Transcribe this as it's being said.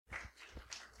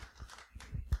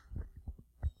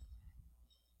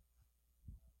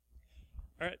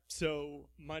All right, so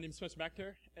my name is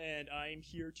McIntyre, and I'm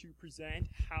here to present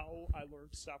how I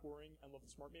learned to stop worrying and love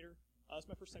the smart meter. It's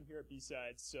my first time here at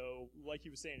Bsides, so like he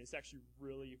was saying, it's actually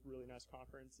really nice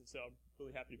conference, and so I'm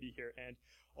really happy to be here. And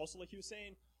also, like he was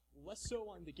saying, less so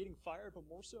on the getting fired, but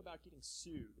more so about getting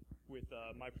sued with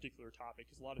my particular topic,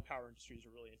 because a lot of power industries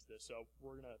are really into this. So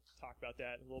we're going to talk about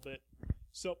that in a little bit.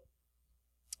 So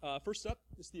first up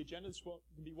is the agenda. This will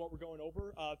be what we're going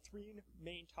over. Three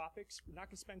main topics. We're not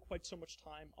going to spend quite so much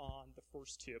time on the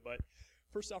first two, but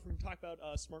first off, we're going to talk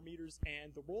about smart meters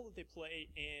and the role that they play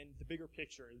in the bigger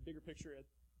picture. The bigger picture, in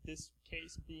this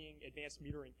case, being advanced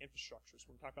metering infrastructure. So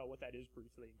we're going to talk about what that is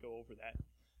briefly and go over that.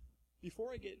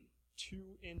 Before I get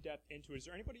too in-depth into it, is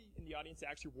there anybody in the audience that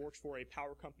actually works for a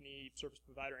power company, service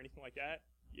provider, anything like that?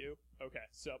 You? Okay,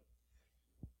 so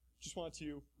just wanted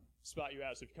to spot you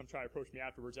out, so if you come try to approach me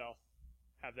afterwards, I'll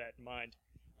have that in mind.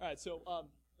 All right, so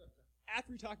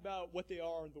after we talk about what they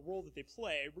are and the role that they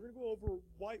play, we're going to go over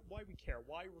why we care,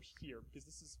 why we're here, because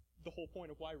this is the whole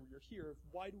point of why we're here.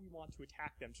 Why do we want to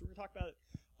attack them? So we're going to talk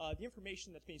about the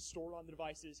information that's being stored on the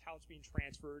devices, how it's being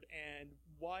transferred, and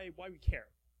why we care.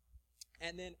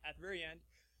 And then at the very end,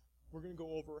 we're going to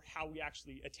go over how we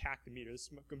actually attack the meter. This is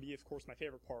going to be, of course, my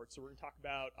favorite part. So we're going to talk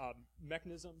about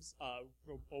mechanisms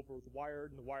over the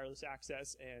wired and the wireless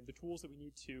access and the tools that we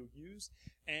need to use.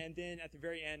 And then at the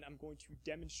very end, I'm going to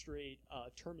demonstrate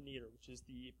Terminator, which is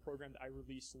the program that I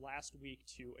released last week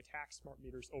to attack smart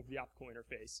meters over the optical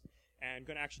interface. And I'm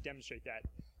going to actually demonstrate that.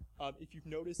 If you've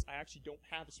noticed, I actually don't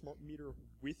have a smart meter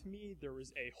with me. There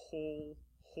is a whole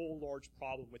large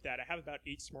problem with that. I have about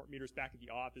 8 smart meters back at the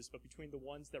office, but between the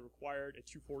ones that required a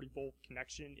 240-volt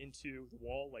connection into the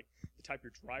wall, like the type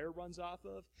your dryer runs off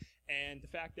of, and the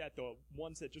fact that the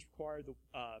ones that just require the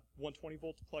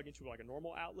 120-volt to plug into like a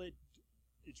normal outlet,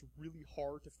 it's really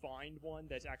hard to find one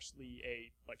that's actually a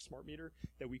smart meter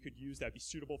that we could use that'd be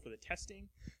suitable for the testing.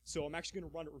 So I'm actually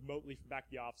going to run it remotely from back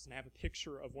at the office, and I have a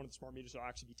picture of one of the smart meters that I'll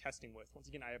actually be testing with. Once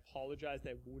again, I apologize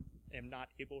that I am not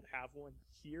able to have one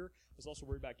here. I was also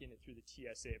worried about getting it through the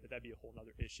TSA, but that'd be a whole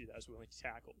other issue that I was willing to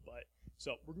tackle. But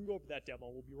so we're going to go over that demo.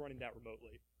 We'll be running that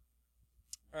remotely.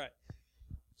 All right.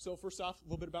 So first off, a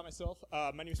little bit about myself.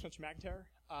 My name is McIntyre.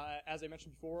 As I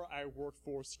mentioned before, I work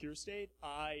for SecureState.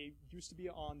 I used to be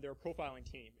on their profiling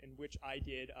team, in which I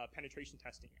did penetration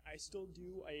testing. I still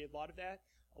do a lot of that.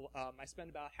 I spend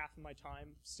about half of my time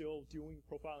still doing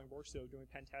profiling work, so doing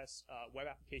pen tests, web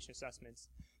application assessments,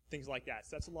 things like that.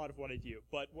 So that's a lot of what I do.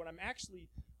 But what I'm actually,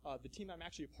 the team I'm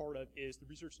actually a part of is the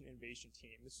Research and Innovation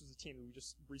team. This is a team that we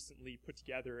just recently put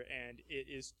together, and it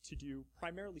is to do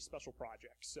primarily special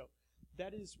projects. So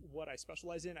that is what I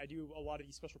specialize in. I do a lot of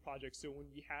these special projects. So when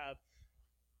we have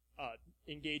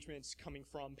engagements coming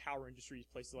from power industries,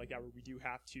 places like that, where we do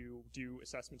have to do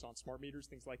assessments on smart meters,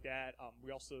 things like that.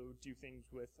 We also do things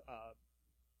with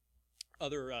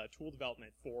other tool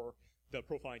development for the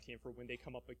profiling team for when they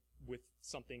come up with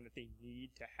something that they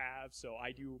need to have. So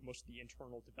I do most of the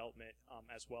internal development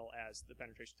as well as the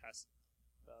penetration test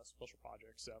special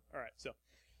projects. So all right, so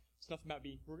it's enough about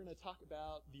me. We're going to talk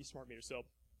about the smart meters. So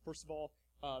first of all,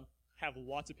 have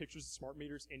lots of pictures of smart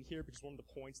meters in here, because one of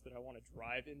the points that I want to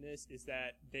drive in this is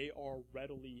that they are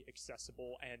readily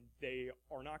accessible and they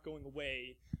are not going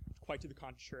away. Quite to the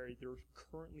contrary, they're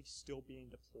currently still being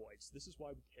deployed. So this is why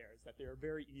we care, is that they are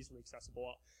very easily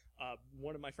accessible.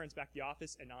 One of my friends back at the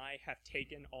office and I have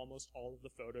taken almost all of the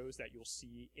photos that you'll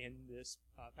see in this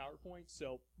PowerPoint,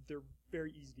 so they're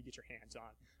very easy to get your hands on.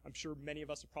 I'm sure many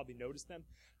of us have probably noticed them.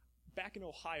 Back in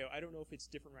Ohio, I don't know if it's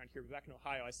different around here, but back in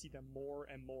Ohio, I see them more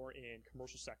and more in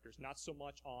commercial sectors. Not so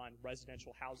much on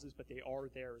residential houses, but they are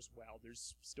there as well. They're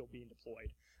still being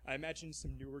deployed. I imagine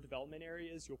some newer development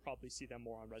areas, you'll probably see them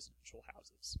more on residential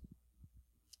houses.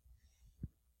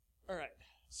 All right,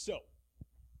 so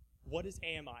what is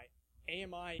AMI?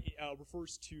 AMI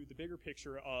refers to the bigger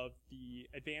picture of the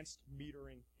advanced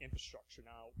metering infrastructure.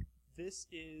 Now, this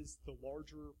is the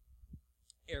larger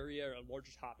area or a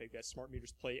larger topic that smart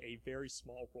meters play a very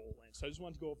small role in. So I just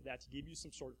wanted to go over that to give you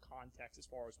some sort of context as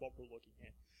far as what we're looking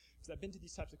at. Because I've been to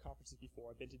these types of conferences before.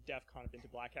 I've been to DEF CON, I've been to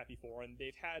Black Hat before, and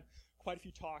they've had quite a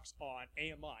few talks on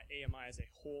AMI as a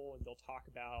whole, and they'll talk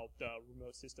about the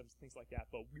remote systems, things like that.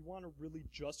 But we want to really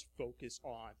just focus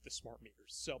on the smart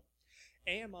meters. So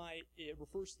AMI, it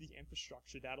refers to the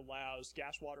infrastructure that allows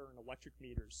gas, water, and electric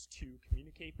meters to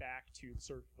communicate back to the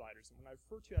service providers. And when I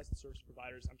refer to as the service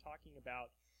providers, I'm talking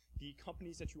about the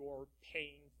companies that you are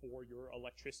paying for your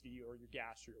electricity or your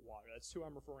gas or your water. That's who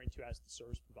I'm referring to as the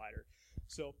service provider.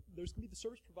 So there's going to be the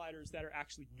service providers that are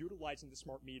actually utilizing the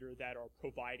smart meter that are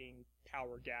providing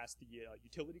power, gas, the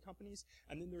utility companies,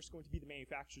 and then there's going to be the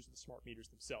manufacturers of the smart meters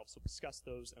themselves. So we'll discuss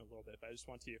those in a little bit, but I just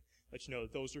want to let you know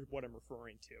that those are what I'm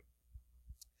referring to.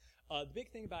 The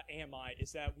big thing about AMI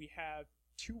is that we have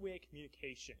two-way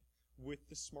communication with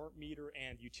the smart meter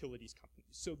and utilities companies.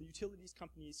 So the utilities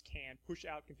companies can push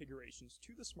out configurations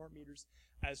to the smart meters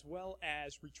as well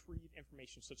as retrieve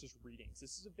information such as readings.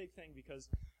 This is a big thing because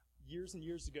years and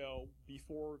years ago,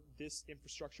 before this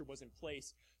infrastructure was in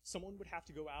place, someone would have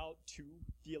to go out to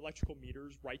the electrical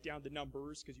meters, write down the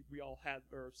numbers, because we all have,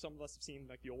 or some of us have seen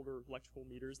like the older electrical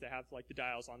meters that have like the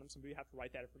dials on them. Somebody would have to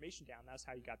write that information down. That's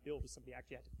how you got billed, was somebody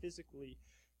actually had to physically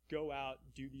go out,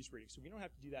 do these readings. So we don't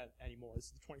have to do that anymore. This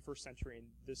is the 21st century, and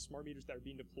the smart meters that are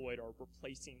being deployed are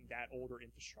replacing that older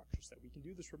infrastructure so that we can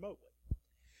do this remotely.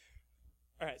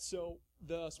 All right, so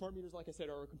the smart meters, like I said,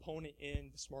 are a component in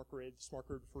the smart grid. The smart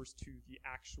grid refers to the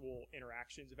actual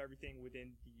interactions of everything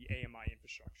within the AMI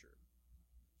infrastructure.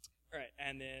 All right,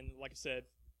 and then, like I said,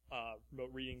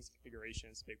 remote readings, configuration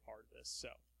is a big part of this. So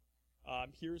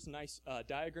here's a nice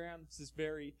diagram. This is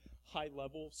very high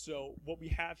level. So what we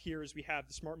have here is we have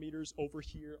the smart meters over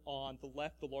here on the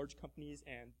left, the large companies,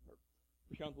 and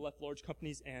here on the left, large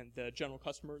companies and the general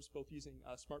customers, both using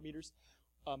smart meters.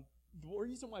 The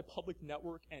reason why public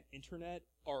network and internet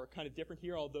are kind of different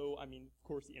here, although, I mean, of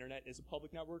course, the internet is a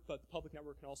public network, but the public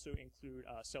network can also include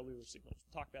cellular signals.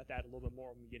 We'll talk about that a little bit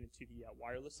more when we get into the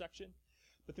wireless section.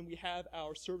 But then we have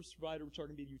our service provider, which are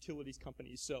going to be the utilities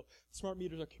companies. So smart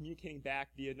meters are communicating back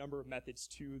via a number of methods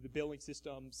to the billing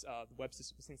systems, the web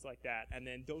systems, things like that. And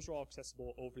then those are all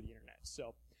accessible over the internet.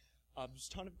 So there's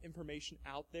a ton of information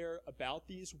out there about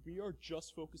these. We are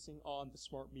just focusing on the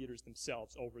smart meters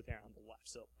themselves over there on the left.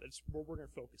 So that's what we're going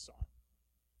to focus on.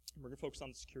 We're going to focus on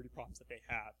the security problems that they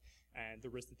have and the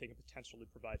risk that they can potentially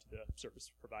provide to the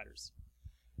service providers.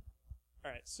 All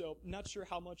right, so not sure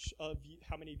how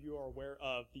many of you are aware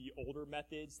of the older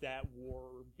methods that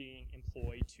were being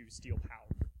employed to steal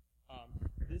power.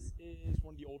 This is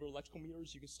one of the older electrical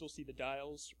meters. You can still see the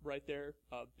dials right there.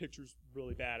 The picture's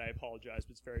really bad. I apologize,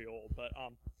 but it's very old. But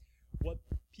what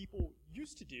people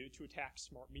used to do to attack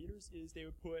smart meters is they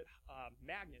would put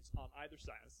magnets on either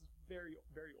side. This is very,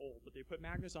 very old, but they put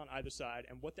magnets on either side,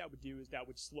 and what that would do is that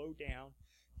would slow down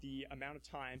the amount of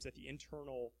times that the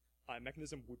internal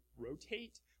mechanism would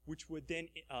rotate, which would then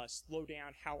slow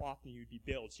down how often you'd be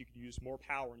billed. So you could use more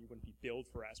power and you wouldn't be billed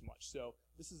for as much. So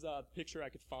this is a picture I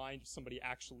could find of somebody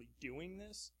actually doing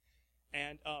this.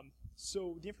 And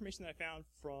so the information that I found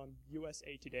from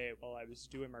USA Today while I was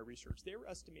doing my research, they were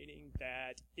estimating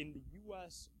that in the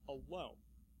US alone,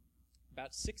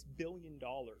 about $6 billion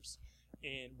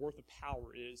in worth of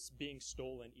power is being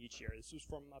stolen each year. This was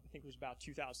from, I think it was about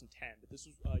 2010, but this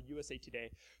was USA Today,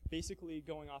 basically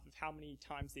going off of how many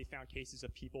times they found cases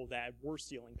of people that were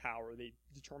stealing power. They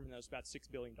determined that it was about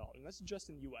 $6 billion, and that's just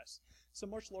in the U.S. It's a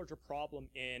much larger problem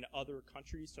in other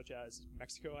countries, such as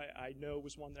Mexico, I know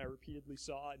was one that I repeatedly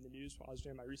saw in the news while I was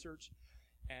doing my research.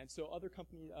 And so other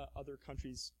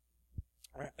countries,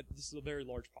 this is a very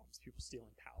large problem, people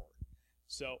stealing power.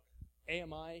 So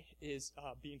AMI is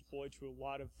being deployed to a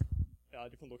lot of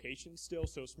different locations still,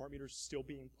 so smart meters are still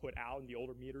being put out and the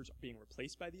older meters are being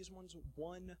replaced by these ones.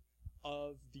 One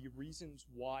of the reasons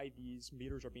why these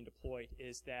meters are being deployed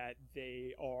is that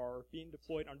they are being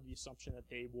deployed under the assumption that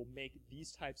they will make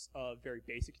these types of very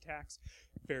basic attacks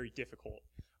very difficult.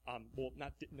 Well,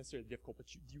 not necessarily difficult, but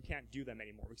you can't do them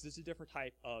anymore because it's a different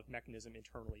type of mechanism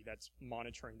internally that's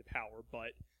monitoring the power,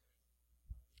 but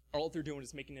all they're doing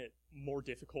is making it more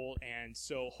difficult, and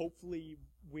so hopefully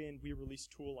when we release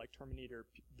a tool like Terminator,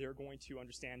 they're going to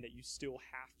understand that you still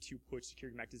have to put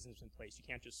security mechanisms in place. You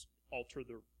can't just alter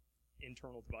the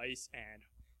internal device and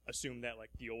assume that like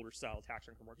the older style attacks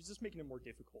aren't going to work. It's just making it more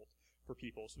difficult for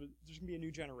people. So there's going to be a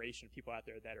new generation of people out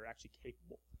there that are actually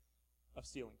capable of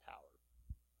stealing power.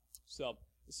 So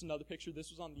this is another picture. This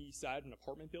was on the side of an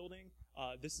apartment building.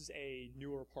 This is a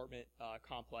newer apartment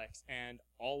complex, and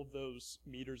all of those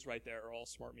meters right there are all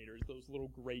smart meters. Those little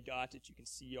gray dots that you can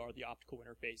see are the optical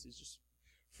interfaces, just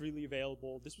freely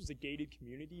available. This was a gated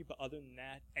community, but other than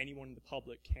that, anyone in the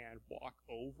public can walk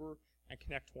over and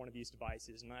connect to one of these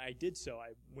devices. And I did so.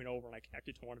 I went over and I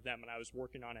connected to one of them, and I was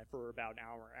working on it for about an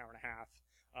hour and a half,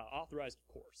 authorized,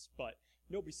 of course, but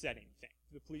nobody said anything.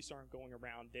 The police aren't going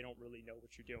around. They don't really know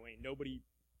what you're doing. Nobody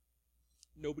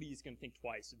is going to think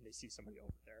twice if they see somebody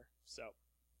over there. So,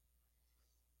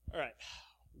 all right,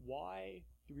 why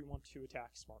do we want to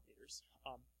attack smart meters?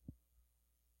 I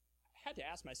had to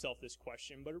ask myself this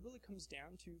question, but it really comes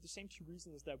down to the same two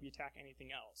reasons that we attack anything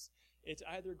else. It's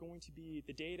either going to be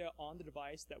the data on the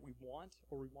device that we want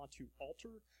or we want to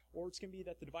alter, or it's going to be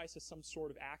that the device has some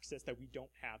sort of access that we don't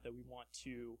have that we want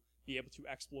to be able to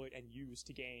exploit and use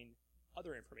to gain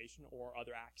other information or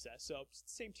other access. So it's the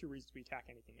same two reasons we attack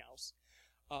anything else.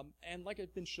 And like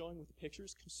I've been showing with the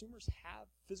pictures, consumers have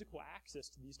physical access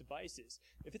to these devices.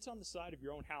 If it's on the side of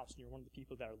your own house and you're one of the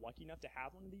people that are lucky enough to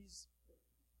have one of these,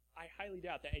 I highly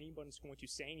doubt that anyone's going to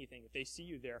say anything if they see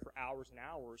you there for hours and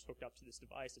hours hooked up to this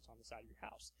device that's on the side of your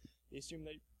house. They assume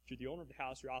that if you're the owner of the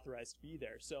house, you're authorized to be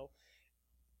there. So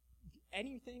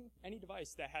any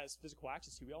device that has physical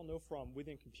access to, we all know from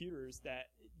within computers that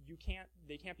they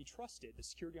can't be trusted. The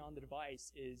security on the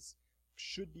device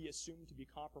should be assumed to be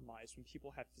compromised when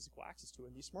people have physical access to it,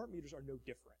 and these smart meters are no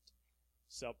different.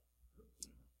 So,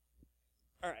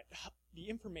 all right, the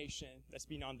information that's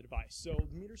being on the device. So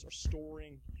the meters are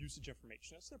storing usage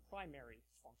information. That's their primary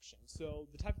function. So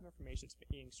the type of information that's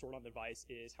being stored on the device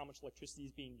is how much electricity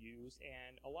is being used,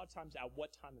 and a lot of times at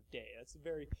what time of day. That's a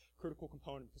very critical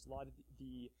component because a lot of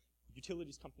the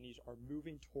utilities companies are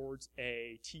moving towards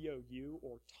a TOU,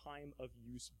 or time of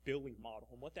use billing model.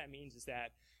 And what that means is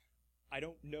that, I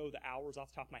don't know the hours off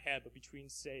the top of my head, but between,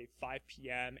 say, 5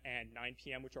 p.m. and 9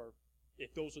 p.m., which are,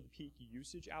 if those are the peak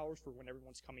usage hours for when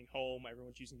everyone's coming home,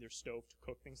 everyone's using their stove to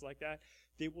cook, things like that,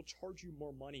 they will charge you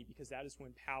more money because that is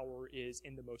when power is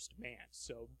in the most demand.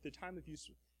 So the time of use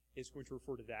is going to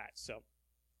refer to that. So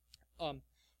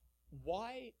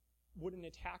why would an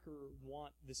attacker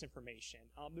want this information?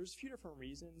 There's a few different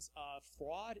reasons.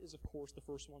 Fraud is, of course, the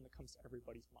first one that comes to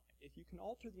everybody's mind. If you can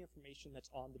alter the information that's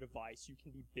on the device, you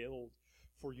can be billed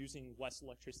for using less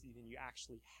electricity than you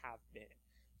actually have been.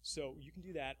 So you can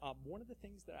do that. One of the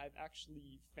things that I've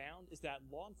actually found is that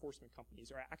law enforcement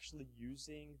companies are actually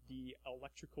using the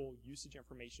electrical usage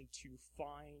information to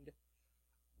find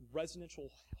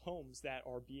residential homes that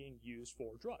are being used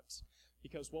for drugs.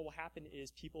 Because what will happen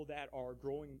is people that are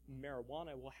growing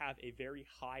marijuana will have a very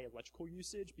high electrical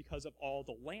usage because of all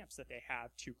the lamps that they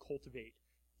have to cultivate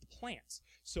the plants.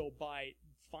 So by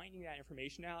finding that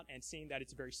information out and seeing that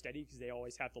it's very steady because they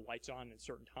always have the lights on at a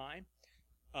certain time,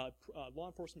 law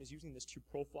enforcement is using this to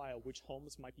profile which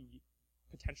homes might be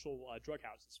potential drug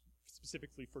houses,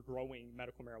 specifically for growing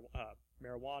medical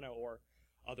marijuana or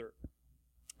other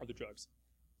drugs.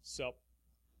 So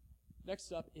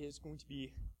next up is going to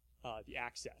be the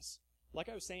access. Like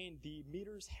I was saying, the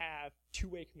meters have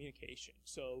two-way communication.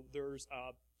 So there's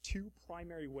two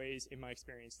primary ways, in my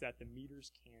experience, that the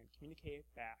meters can communicate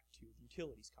back to the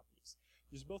utilities companies.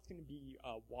 There's both going to be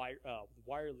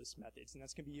wireless methods, and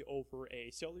that's going to be over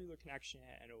a cellular connection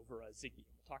and over a Zigbee.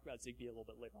 We'll talk about Zigbee a little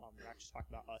bit later on. We'll actually talk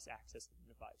about us accessing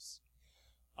the device.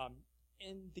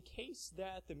 In the case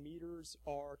that the meters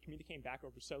are communicating back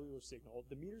over cellular signal,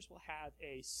 the meters will have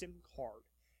a SIM card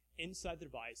inside the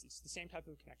device. It's the same type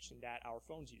of connection that our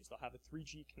phones use. They'll have a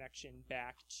 3G connection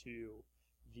back to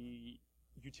the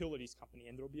utilities company,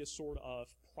 and there will be a sort of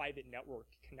private network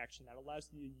connection that allows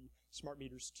the smart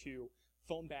meters to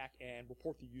phone back and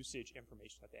report the usage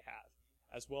information that they have,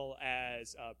 as well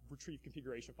as retrieve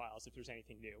configuration files if there's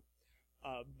anything new.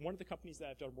 One of the companies that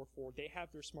I've done work for, they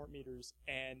have their smart meters,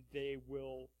 and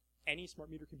any smart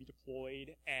meter can be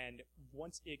deployed, and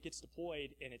once it gets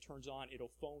deployed and it turns on,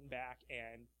 it'll phone back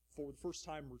and for the first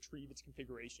time retrieve its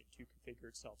configuration to configure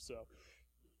itself. So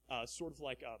sort of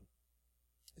like,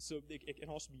 so it can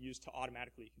also be used to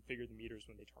automatically configure the meters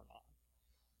when they turn on.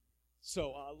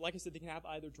 So like I said, they can have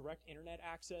either direct internet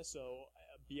access, so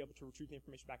be able to retrieve the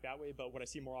information back that way, but what I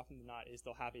see more often than not is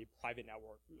they'll have a private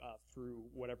network through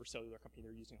whatever cellular company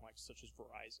they're using, like such as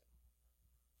Verizon.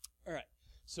 All right,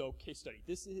 so case study.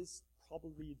 This is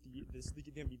probably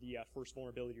going to be the first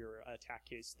vulnerability or attack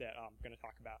case that I'm going to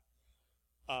talk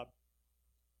about.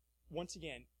 Once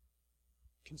again,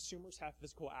 consumers have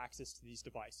physical access to these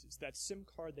devices. That SIM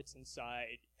card that's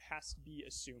inside has to be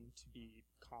assumed to be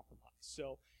compromised.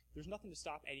 So there's nothing to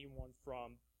stop anyone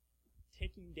from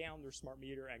taking down their smart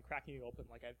meter and cracking it open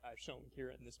like I've shown here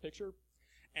in this picture.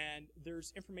 And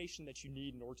there's information that you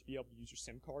need in order to be able to use your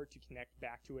SIM card to connect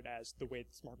back to it as the way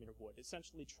the smart meter would.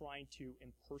 Essentially trying to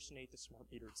impersonate the smart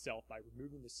meter itself by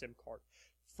removing the SIM card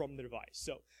from the device.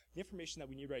 So the information that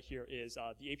we need right here is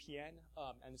the APN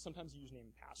and sometimes the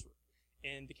username and password.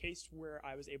 In the case where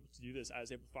I was able to do this, I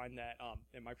was able to find that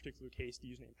in my particular case, the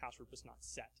username and password was not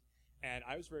set. And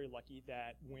I was very lucky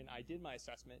that when I did my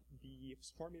assessment, the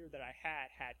smart meter that I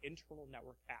had internal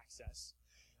network access.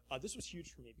 This was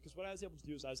huge for me because what I was able to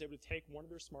do is I was able to take one of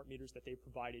their smart meters that they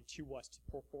provided to us to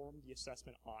perform the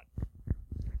assessment on,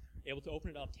 able to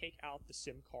open it up, take out the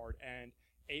SIM card, and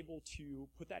able to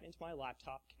put that into my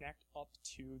laptop, connect up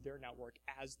to their network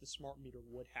as the smart meter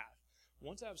would have.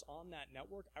 Once I was on that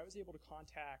network, I was able to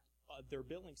contact their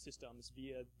billing systems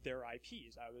via their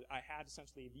IPs. I had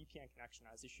essentially a VPN connection.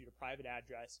 I was issued a private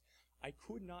address. I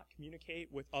could not communicate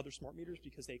with other smart meters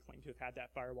because they claimed to have had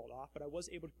that firewalled off, but I was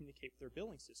able to communicate with their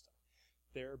billing system.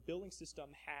 Their billing system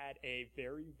had a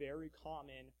very, very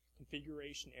common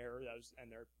configuration error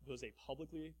and there was a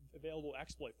publicly available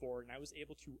exploit for it, and I was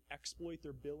able to exploit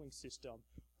their billing system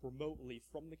remotely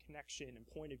from the connection and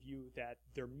point of view that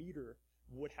their meter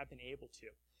would have been able to.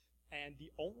 And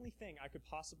the only thing I could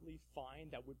possibly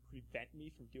find that would prevent me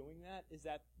from doing that is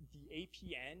that the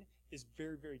APN is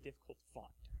very, very difficult to find.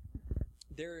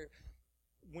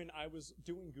 When I was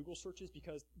doing Google searches,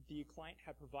 because the client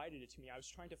had provided it to me, I was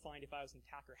trying to find if I was an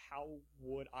attacker, how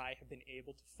would I have been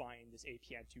able to find this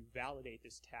APN to validate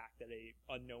this attack that a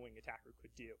unknowing attacker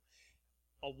could do.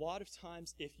 A lot of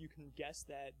times, if you can guess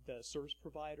that the service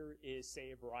provider is,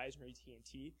 say, Verizon or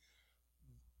AT&T,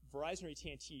 Verizon or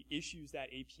AT&T issues that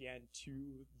APN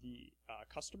to the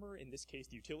customer, in this case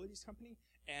the utilities company,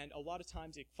 and a lot of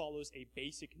times it follows a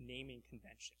basic naming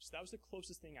convention. So that was the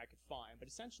closest thing I could find, but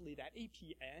essentially that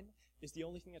APN is the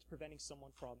only thing that's preventing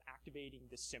someone from activating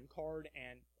the SIM card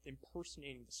and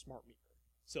impersonating the smart meter.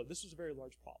 So this was a very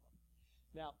large problem.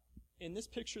 Now, in this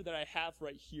picture that I have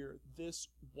right here, this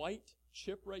white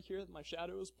chip right here that my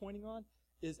shadow is pointing on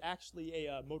is actually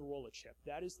a Motorola chip.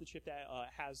 That is the chip that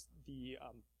has the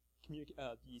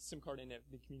SIM card in it,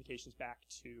 the communications back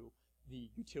to the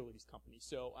utilities company.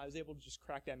 So I was able to just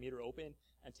crack that meter open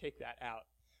and take that out.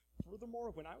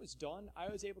 Furthermore, when I was done, I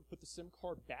was able to put the SIM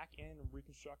card back in and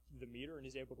reconstruct the meter and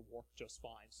is able to work just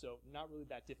fine. So not really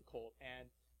that difficult. And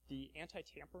the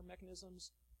anti-tamper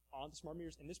mechanisms on the smart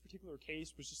meters in this particular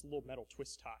case was just a little metal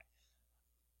twist tie.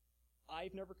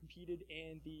 I've never competed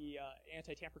in the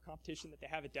anti-tamper competition that they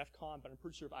have at DEF CON, but I'm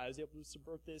pretty sure if I was able to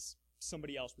subvert this,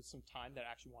 somebody else with some time that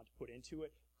I actually wanted to put into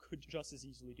it could just as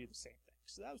easily do the same thing.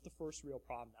 So that was the first real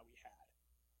problem that we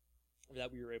had, or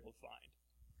that we were able to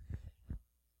find.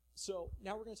 So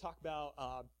now we're going to talk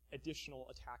about additional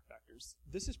attack vectors.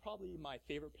 This is probably my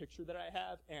favorite picture that I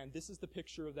have, and this is the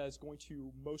picture that is going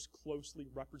to most closely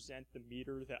represent the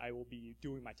meter that I will be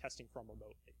doing my testing from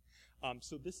remotely.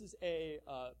 So this is a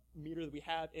meter that we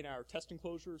have in our test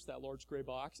enclosures, that large gray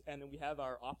box, and then we have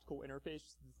our optical interface,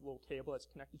 this little cable that's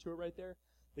connected to it right there,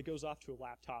 that goes off to a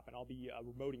laptop, and I'll be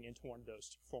remoting into one of those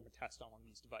to perform a test on one of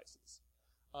these devices.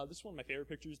 This is one of my favorite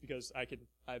pictures because I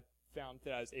found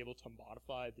that I was able to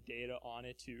modify the data on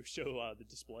it to show the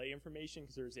display information,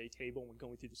 because there's a table when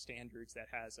going through the standards that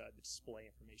has the display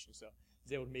information. So I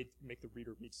was able to make the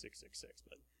reader read 666,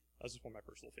 but that was just one of my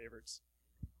personal favorites.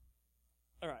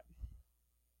 All right.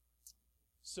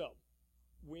 So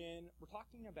when we're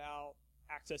talking about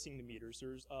accessing the meters,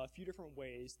 there's a few different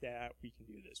ways that we can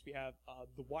do this. We have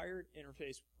the wired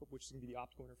interface, which is going to be the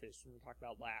optical interface we're going to talk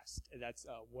about last. And that's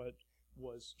what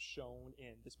was shown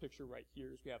in this picture right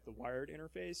here. Is we have the wired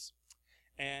interface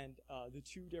and the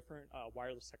two different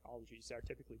wireless technologies that are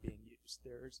typically being used.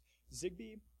 There's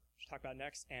Zigbee, which we'll talk about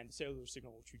next, and the cellular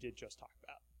signal, which we did just talk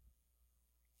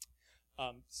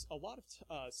about. A lot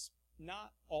of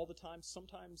not all the time.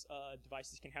 Sometimes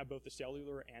devices can have both the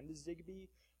cellular and the Zigbee,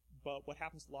 but what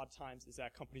happens a lot of times is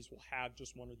that companies will have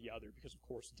just one or the other because, of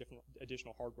course, different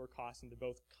additional hardware costs, and they're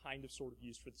both kind of sort of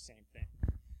used for the same thing.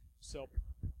 So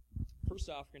first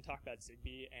off, we're going to talk about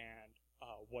Zigbee and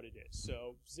what it is.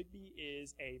 So Zigbee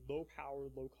is a low-power,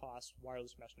 low-cost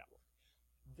wireless mesh network.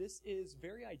 This is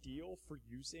very ideal for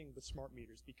using with smart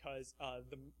meters because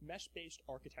the mesh-based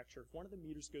architecture, if one of the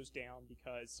meters goes down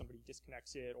because somebody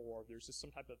disconnects it or there's just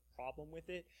some type of problem with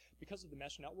it, because of the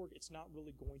mesh network, it's not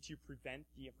really going to prevent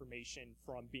the information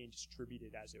from being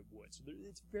distributed as it would. So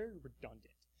it's very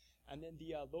redundant. And then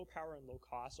the low power and low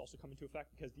cost also come into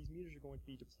effect because these meters are going to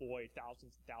be deployed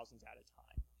thousands and thousands at a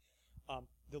time.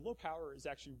 The low power is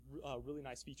actually a really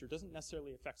nice feature. It doesn't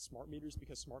necessarily affect smart meters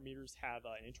because smart meters have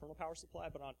an internal power supply,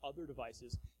 but on other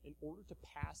devices, in order to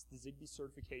pass the Zigbee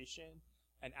certification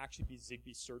and actually be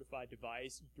Zigbee certified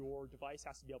device, your device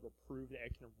has to be able to prove that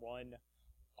it can run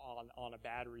on a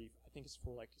battery. I think it's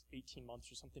for like 18 months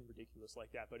or something ridiculous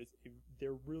like that, but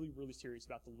they're really, really serious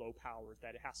about the low power,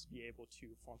 that it has to be able to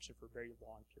function for very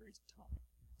long periods of time.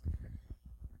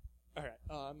 All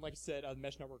right, like I said, the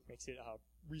mesh network makes it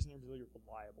reasonably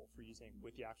reliable for using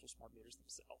with the actual smart meters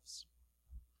themselves.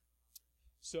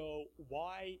 So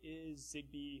why is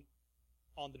Zigbee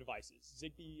on the devices?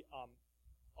 Zigbee,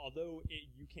 although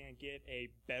you can get a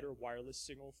better wireless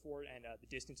signal for it and the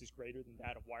distance is greater than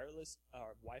that of wireless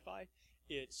Wi-Fi,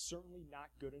 it's certainly not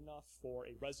good enough for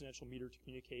a residential meter to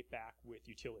communicate back with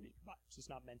utility providers. It's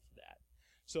not meant for that.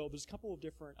 So there's a couple of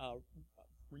different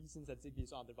reasons that Zigbee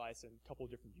is on the device and a couple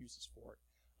of different uses for it.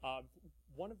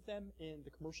 One of them in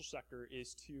the commercial sector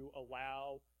is to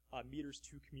allow meters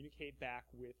to communicate back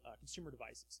with consumer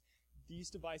devices. These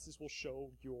devices will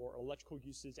show your electrical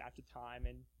usage at the time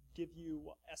and give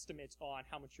you estimates on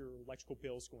how much your electrical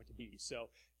bill is going to be. So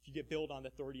if you get billed on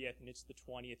the 30th and it's the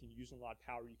 20th and you're using a lot of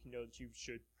power, you can know that you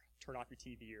should turn off your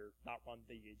TV or not run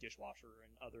the dishwasher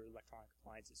and other electronic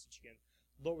appliances, so you can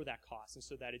lower that cost, and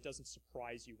so that it doesn't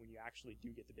surprise you when you actually do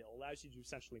get the bill. It allows you to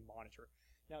essentially monitor.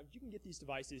 Now, you can get these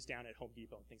devices down at Home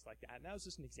Depot and things like that, and that was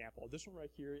just an example. This one right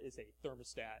here is a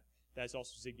thermostat that is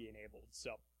also Zigbee enabled.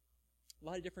 So a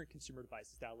lot of different consumer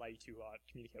devices that allow you to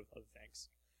communicate with other things.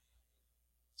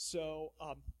 So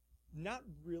not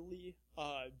really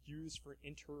used for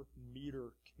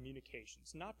inter-meter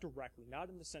communications, not directly, not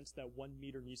in the sense that one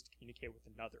meter needs to communicate with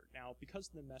another. Now, because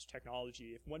of the mesh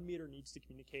technology, if one meter needs to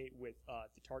communicate with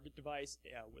the target device,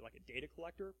 with like a data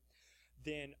collector,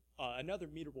 then another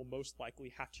meter will most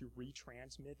likely have to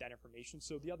retransmit that information.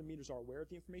 So the other meters are aware of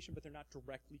the information, but they're not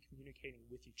directly communicating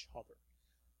with each other.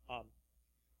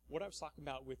 What I was talking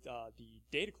about with the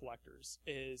data collectors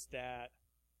is that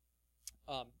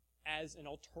as an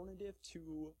alternative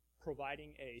to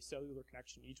providing a cellular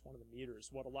connection to each one of the meters,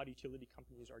 what a lot of utility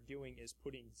companies are doing is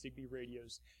putting Zigbee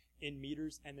radios in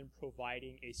meters and then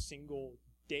providing a single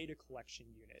data collection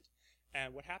unit.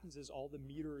 And what happens is all the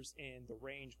meters in the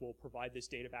range will provide this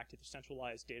data back to the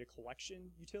centralized data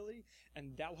collection utility,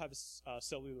 and that will have a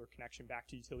cellular connection back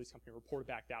to the utilities company, reported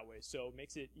back that way. So it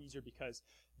makes it easier because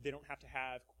they don't have to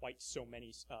have quite so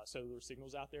many cellular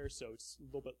signals out there, so it's a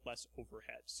little bit less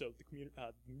overhead. So the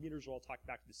meters will all talk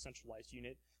back to the centralized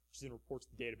unit, which then reports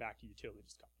the data back to the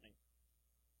utilities company.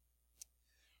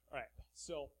 All right,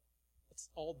 so that's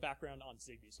all background on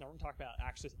Zigbee. So now we're going to talk about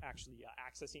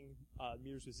accessing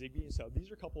meters with Zigbee. So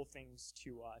these are a couple of things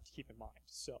to keep in mind.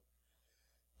 So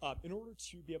in order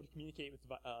to be able to communicate with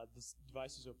these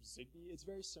devices over Zigbee, it's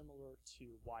very similar to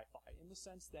Wi-Fi in the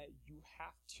sense that you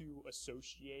have to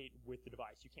associate with the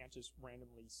device. You can't just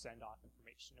randomly send off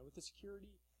information. And with the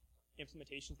security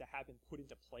implementations that have been put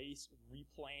into place,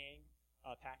 replaying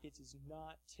packets is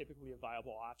not typically a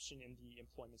viable option in the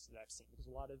employments that I've seen, because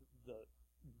a lot of the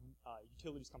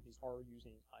utilities companies are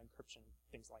using encryption,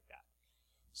 things like that.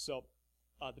 So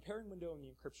the pairing window and the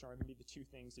encryption are going to be the two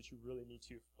things that you really need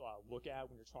to look at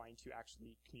when you're trying to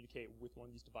actually communicate with one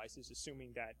of these devices,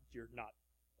 assuming that you're not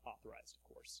authorized,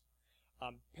 of course.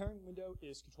 Pairing window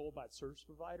is controlled by the service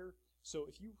provider. So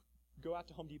if you go out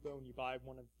to Home Depot and you buy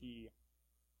one of the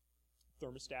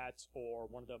thermostats or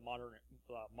one of the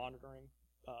monitoring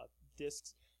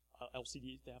discs,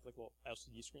 LCD, they have like little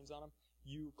LCD screens on them.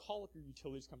 You call up your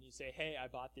utilities company and say, hey, I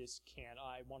bought this can,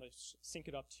 I want to sync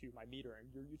it up to my meter,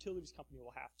 and your utilities company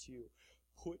will have to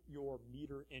put your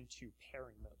meter into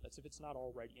pairing mode. That's if it's not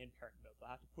already in pairing mode. They'll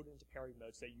have to put it into pairing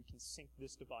mode so that you can sync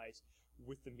this device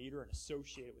with the meter and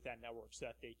associate it with that network so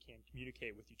that they can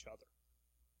communicate with each other.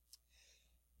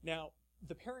 Now,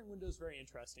 the pairing window is very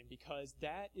interesting because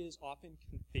that is often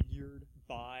configured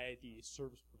by the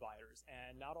service providers,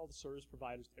 and not all the service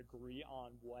providers agree on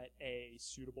what a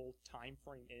suitable time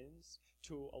frame is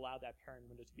to allow that pairing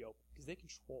window to be open, because they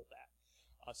control that.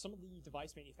 Some of the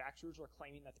device manufacturers are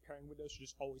claiming that the pairing window should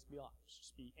just always be on. It should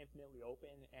just be infinitely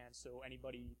open, and so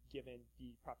anybody given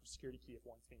the proper security key if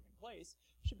one's being in place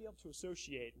should be able to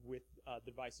associate with the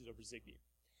devices over Zigbee.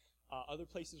 Other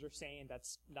places are saying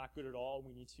that's not good at all.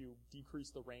 We need to decrease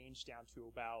the range down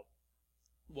to about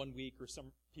 1 week, or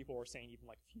some people are saying even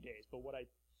like a few days. But what I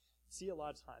see a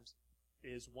lot of times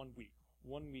is 1 week.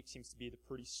 1 week seems to be the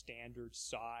pretty standard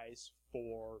size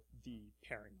for the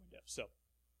pairing window. So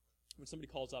when somebody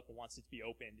calls up and wants it to be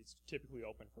opened, it's typically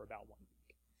open for about 1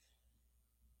 week.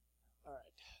 All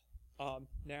right.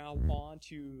 Now on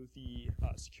to the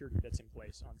security that's in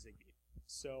place on Zigbee.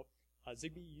 So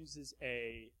Zigbee uses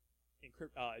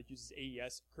uses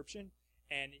AES encryption,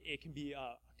 and it can be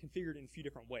configured in a few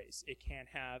different ways. It can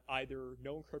have either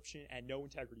no encryption and no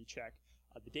integrity check.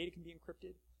 The data can be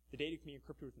encrypted. The data can be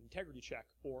encrypted with an integrity check,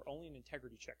 or only an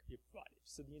integrity check can be provided.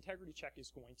 So the integrity check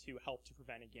is going to help to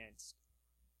prevent against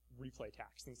replay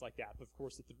attacks, things like that. But of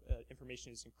course, if the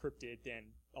information is encrypted,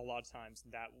 then a lot of times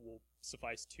that will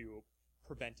suffice to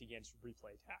prevent against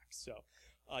replay attacks. So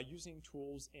using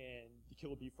tools in the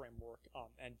Killer Bee framework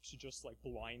and to just like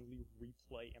blindly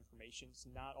replay information is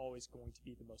not always going to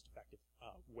be the most effective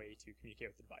way to communicate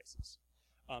with the devices.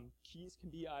 Keys can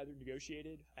be either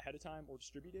negotiated ahead of time or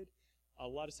distributed. A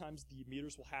lot of times the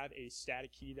meters will have a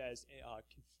static key that is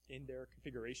in their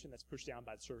configuration that's pushed down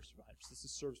by the service providers. This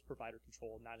is service provider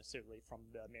control, not necessarily from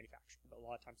the manufacturer, but a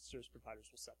lot of times the service providers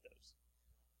will set those.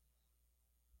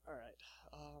 All right.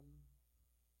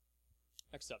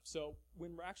 Next up, so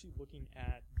when we're actually looking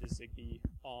at the Zigbee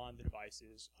on the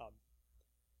devices,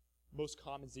 most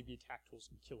common Zigbee attack tools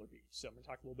can be Killer Bee. So I'm going to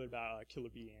talk a little bit about Killer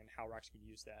Bee and how we're actually going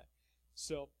to use that.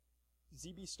 So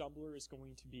ZB Stumbler is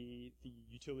going to be the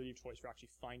utility of choice for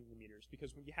actually finding the meters,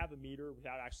 because when you have a meter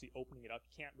without actually opening it up,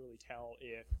 you can't really tell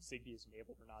if Zigbee is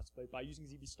enabled or not. But by using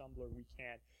ZB Stumbler, we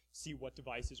can see what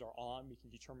devices are on, we can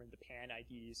determine the PAN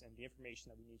IDs and the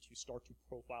information that we need to start to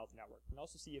profile the network. We can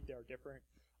also see if there are different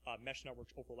mesh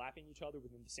networks overlapping each other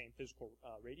within the same physical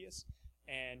radius,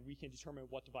 and we can determine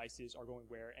what devices are going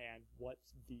where and what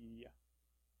there's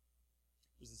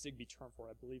a Zigbee term for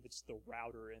it. I believe it's the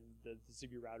router, and the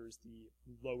Zigbee router is the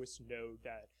lowest node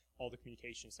that all the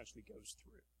communication essentially goes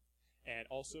through. And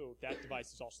also, that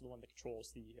device is also the one that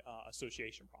controls the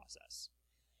association process.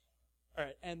 All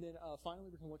right, and then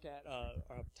finally we're going to look at,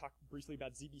 talk briefly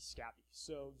about ZB Scapy.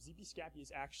 So ZB Scapy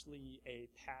is actually a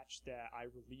patch that I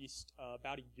released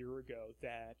about a year ago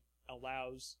that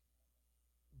allows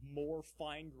more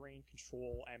fine-grained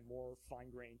control and more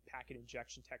fine-grained packet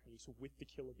injection techniques with the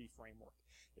Killer Bee framework.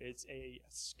 It's a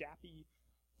Scapy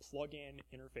plug-in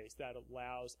interface that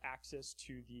allows access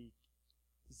to the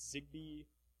Zigbee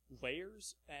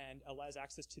layers and allows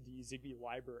access to the Zigbee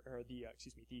library, or the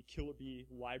Killer Bee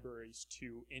libraries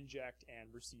to inject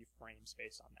and receive frames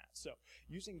based on that. So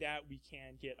using that, we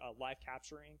can get live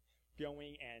capturing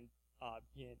going and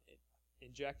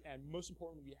inject, and most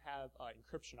importantly, we have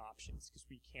encryption options, because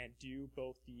we can do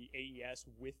both the AES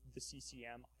with the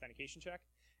CCM authentication check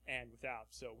and without.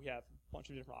 So we have a bunch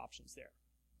of different options there.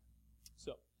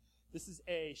 So this is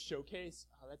a showcase.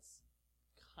 That's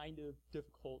kind of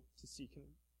difficult to see. Can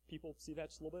people see that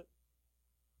just a little bit?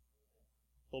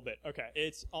 A little bit. Okay.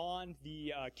 It's on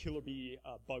the Killer Bee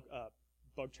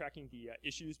bug tracking the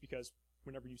issues, because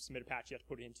whenever you submit a patch, you have to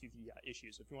put it into the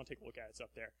issues. So if you want to take a look at it, it's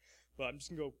up there. But I'm just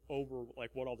going to go over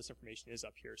like what all this information is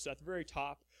up here. So at the very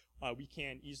top, we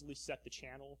can easily set the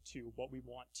channel to what we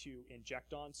want to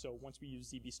inject on. So once we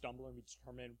use ZB Stumbler and we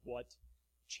determine what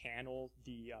channel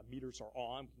the meters are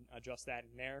on, we can adjust that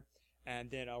in there.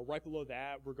 And then right below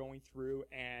that, we're going through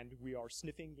and we are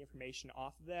sniffing the information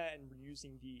off of that, and we're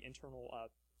using the internal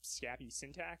Scapy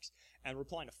syntax, and we're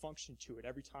applying a function to it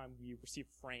every time we receive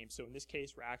a frame. So in this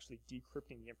case, we're actually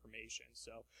decrypting the information.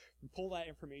 So we pull that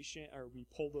information, or we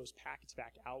pull those packets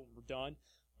back out when we're done.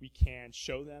 We can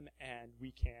show them, and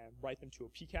we can write them to a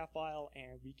PCAP file,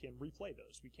 and we can replay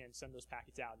those. We can send those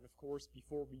packets out. And of course,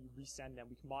 before we resend them,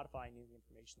 we can modify any of the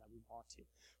information that we want to.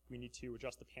 If we need to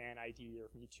adjust the PAN ID, or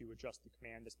if we need to adjust the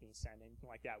command that's being sent, anything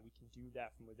like that, we can do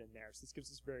that from within there. So this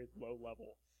gives us very low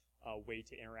level way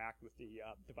to interact with the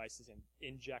devices and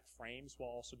inject frames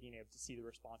while also being able to see the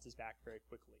responses back very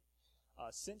quickly.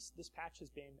 Since this patch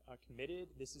has been committed,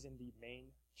 this is in the main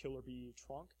Killer Bee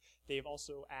trunk. They've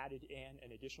also added in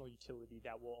an additional utility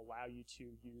that will allow you to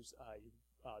use a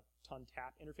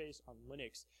TUN-TAP interface on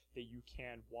Linux that you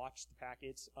can watch the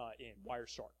packets in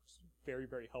Wireshark. Very,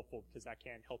 very helpful, because that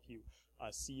can help you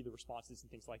see the responses and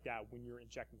things like that when you're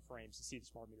injecting frames to see the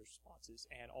smart meter's responses.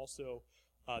 And also,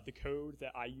 the code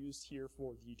that I used here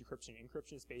for the decryption and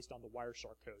encryption is based on the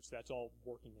Wireshark code, so that's all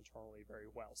working internally very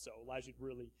well. So it allows you to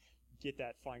really get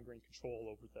that fine-grained control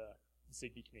over the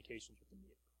Zigbee communications with the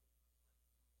meter.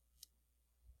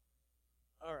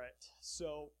 All right,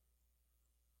 so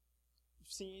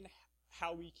we've seen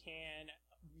how we can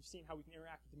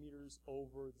interact with the meters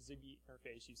over the Zigbee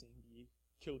interface using the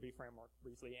Killer Bee framework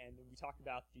briefly, and then we talked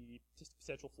about the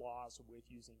potential flaws with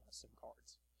using SIM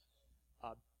cards.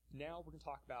 Now we're going to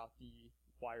talk about the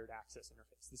wired access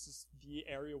interface. This is the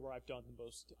area where I've done the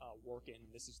most work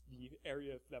in. This is the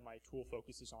area that my tool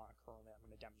focuses on currently. I'm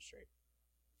going to demonstrate.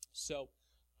 So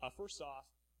first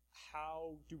off,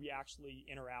 how do we actually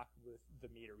interact with the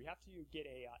meter? We have to get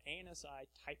a ANSI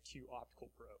Type 2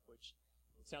 optical probe, which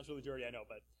sounds really dirty, I know,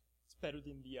 but it's better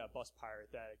than the bus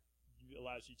pirate that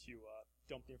allows you to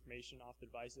dump the information off the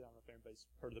devices. I don't know if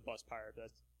anybody's heard of the bus pirate, but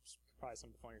that's probably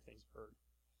some of the funnier things I've heard.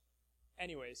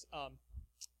 Anyways,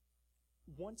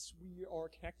 once we are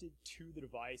connected to the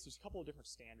device, there's a couple of different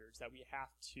standards that we have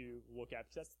to look at,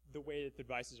 because that's the way that the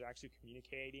devices are actually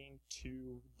communicating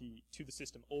to the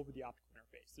system over the optical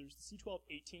interface. There's the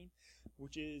C1218,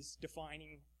 which is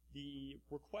defining the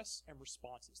requests and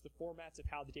responses, the formats of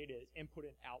how the data is input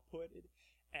and outputted.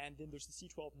 And then there's the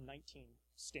C1219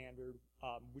 standard,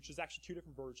 which is actually two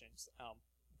different versions.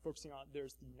 Focusing on,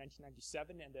 there's the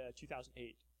 1997 and the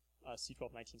 2008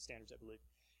 C1219 standards, I believe.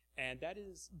 And that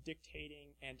is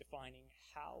dictating and defining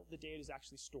how the data is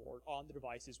actually stored on the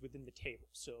devices within the table.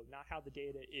 So not how the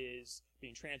data is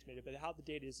being transmitted, but how the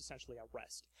data is essentially at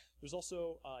rest. There's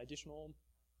also additional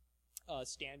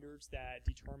standards that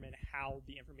determine how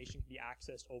the information can be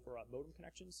accessed over modem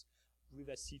connections. I believe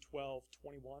that's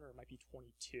C1221 or it might be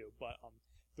 22, but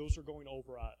those are going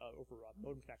over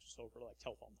modem connections, over like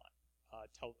telephone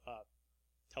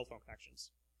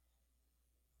connections.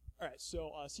 All right,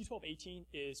 so C1218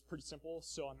 is pretty simple,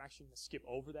 so I'm actually going to skip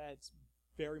over that. It's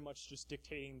very much just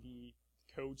dictating the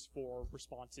codes for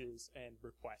responses and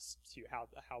requests to how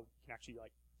we can actually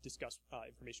like discuss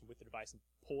information with the device and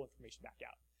pull information back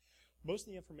out. Most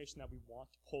of the information that we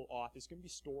want to pull off is going to be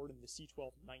stored in the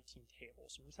C1219 table.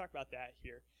 So we're going to talk about that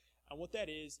here. And what that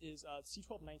is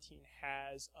C1219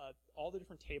 has all the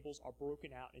different tables are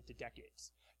broken out into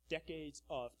decades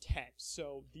of 10.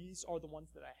 So these are the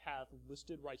ones that I have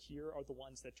listed right here are the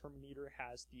ones that Terminator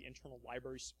has the internal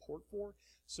library support for.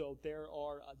 So there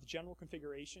are the general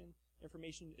configuration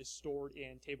information is stored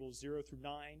in tables 0 through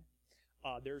 9.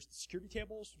 There's the security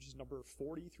tables, which is number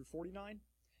 40 through 49.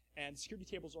 And security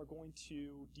tables are going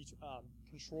to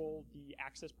control the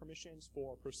access permissions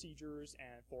for procedures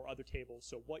and for other tables,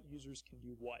 so what users can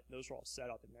do what. Those are all set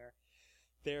up in there.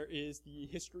 There is the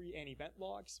history and event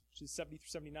logs, which is 70 through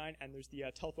 79, and there's the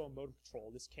telephone modem control.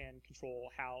 This can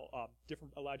control how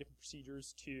allow different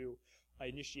procedures to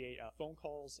initiate phone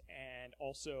calls, and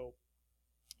also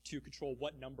to control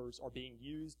what numbers are being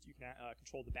used. You can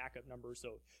control the backup numbers,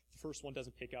 so if the first one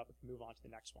doesn't pick up, it can move on to the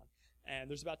next one. And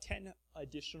there's about 10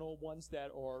 additional ones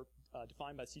that are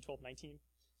defined by C1219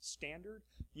 standard.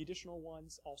 The additional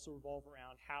ones also revolve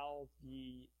around how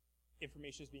the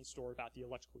information is being stored about the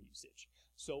electrical usage.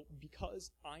 So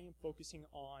because I am focusing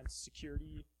on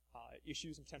security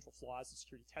issues and potential flaws in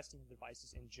security testing of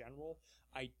devices in general,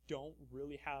 I don't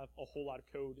really have a whole lot of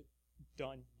code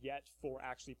done yet for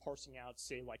actually parsing out,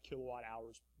 say, like kilowatt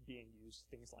hours being used,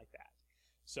 things like that.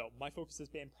 So my focus has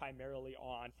been primarily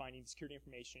on finding security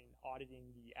information,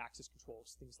 auditing the access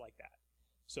controls, things like that.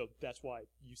 So that's why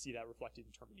you see that reflected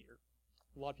in Terminator.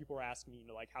 A lot of people are asking me,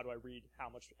 like, how do I read how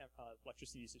much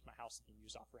electricity usage my house is being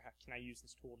used off, or can I use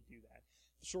this tool to do that?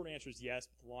 The short answer is yes,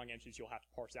 but the long answer is you'll have to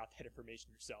parse out that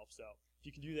information yourself. So if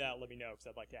you can do that, let me know, because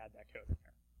I'd like to add that code in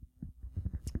there.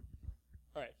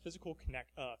 All right, physical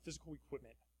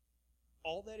equipment.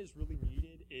 All that is really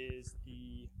needed is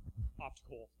the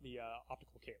optical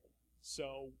cable.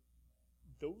 So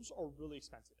those are really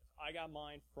expensive. I got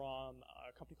mine from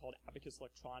a company called Abacus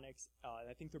Electronics.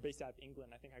 I think they're based out of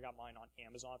England. I think I got mine on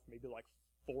Amazon for maybe like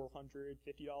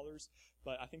 $450,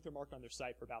 but I think they're marked on their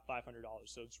site for about $500.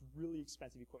 So it's really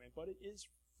expensive equipment, but it is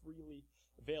freely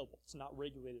available. It's not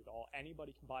regulated at all.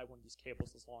 Anybody can buy one of these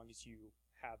cables as long as you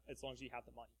have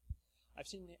the money. I've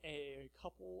seen a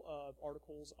couple of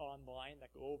articles online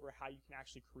that go over how you can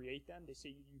actually create them. They say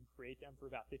you can create them for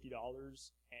about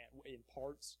 $50 in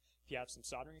parts. If you have some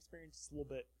soldering experience, it's a little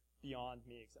bit beyond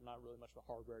me because I'm not really much of a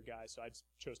hardware guy, so I just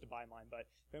chose to buy mine. But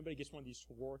if anybody gets one of these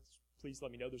to work, please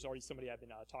let me know. There's already somebody I've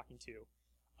been talking to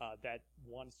that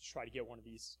wants to try to get one of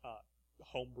these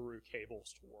homebrew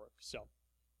cables to work. So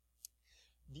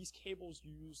these cables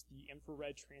use the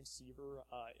infrared transceiver,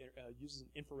 uses an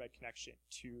infrared connection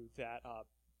to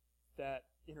that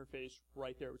interface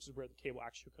right there, which is where the cable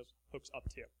actually hooks up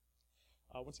to.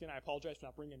 Once again, I apologize for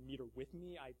not bringing a meter with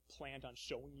me. I planned on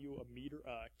showing you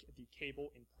the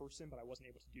cable in person, but I wasn't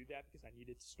able to do that because I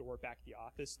needed to store it back at the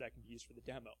office so that can be used for the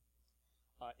demo.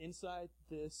 Inside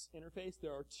this interface,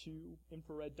 there are 2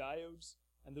 infrared diodes,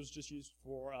 and those are just used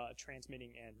for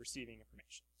transmitting and receiving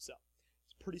information. So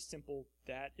it's pretty simple.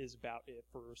 That is about it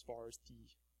for as far as the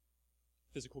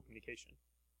physical communication.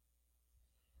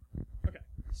 Okay,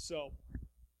 so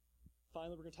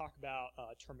finally we're going to talk about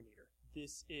Terminator.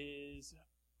 This is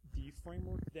the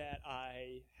framework that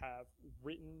I have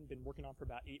been working on for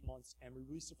about 8 months, and we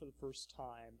released it for the first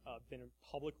time, been a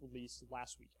public release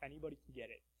last week. Anybody can get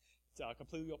it. It's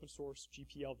completely open source,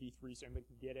 GPL v3, so anybody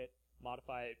can get it,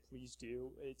 modify it, please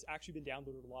do. It's actually been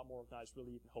downloaded a lot more than I was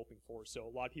really even hoping for, so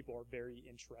a lot of people are very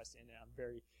interested in it. I'm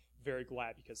very, very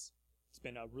glad because it's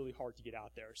been really hard to get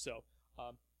out there. So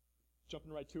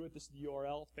jumping right to it, this is the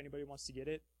URL. If anybody wants to get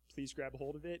it, please grab a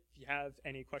hold of it. If you have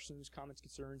any questions, comments,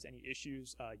 concerns, any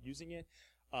issues using it,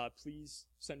 please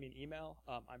send me an email.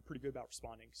 I'm pretty good about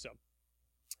responding. So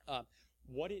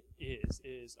what it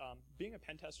is being a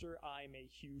pen tester, I'm a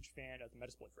huge fan of the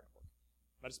Metasploit framework.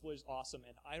 Metasploit is awesome,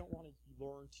 and I don't want to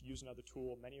learn to use another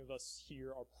tool. Many of us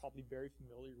here are probably very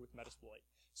familiar with Metasploit.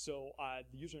 So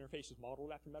the user interface is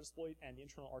modeled after Metasploit, and the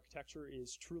internal architecture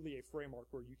is truly a framework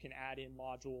where you can add in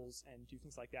modules and do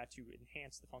things like that to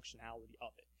enhance the functionality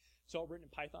of it. It's all written in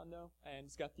Python, though, and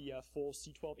it's got the full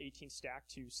C1218 stack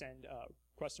to send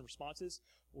requests and responses.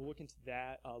 We'll look into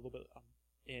that a little bit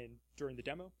during the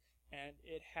demo. and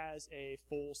it has a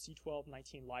full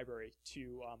C1219 library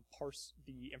to parse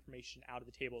the information out of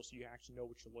the table so you actually know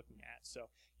what you're looking at. So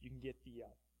you can get the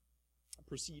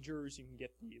procedures, you can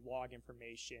get the log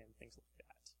information, things like that.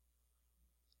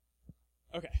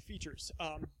 Okay, features.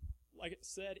 Like I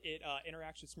said, it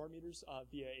interacts with smart meters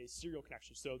via a serial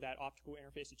connection. So that optical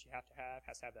interface that you have to have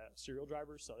has to have a serial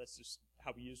driver. So that's just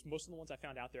how we use most of the ones I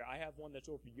found out there. I have one that's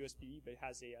over USB, but it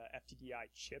has a FTDI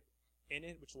chip in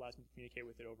it, which allows me to communicate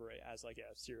with it over it as like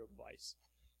a serial device.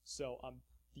 So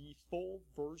the full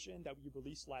version that we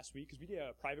released last week, because we did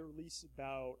a private release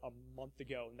about a month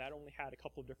ago, and that only had a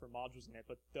couple of different modules in it,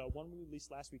 but the one we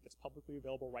released last week that's publicly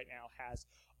available right now has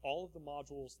all of the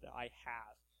modules that I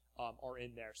have are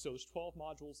in there. So there's 12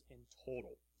 modules in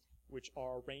total, which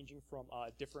are ranging from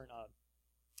different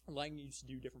allowing you to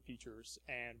do different features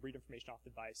and read information off the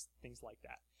device, things like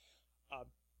that.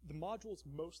 The modules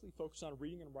mostly focus on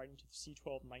reading and writing to the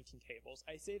C1219 tables.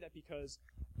 I say that because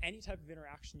any type of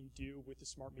interaction you do with the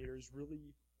smart meters,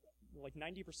 really, like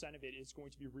 90% of it is going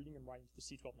to be reading and writing to the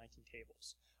C1219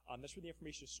 tables. That's where the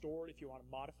information is stored. If you want to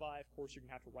modify, of course, you're going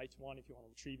to have to write to one. If you want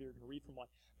to retrieve it, you're going to read from one.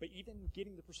 But even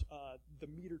getting the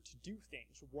meter to do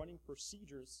things, running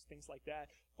procedures, things like that,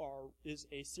 is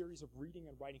a series of reading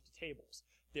and writing to tables.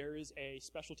 There is a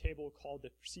special table called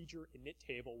the procedure init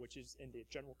table, which is in the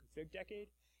general config decade.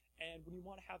 And when you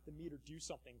want to have the meter do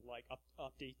something like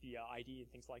update the ID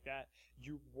and things like that,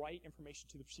 you write information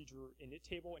to the procedure init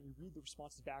table and you read the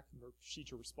responses back from the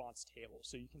procedure response table.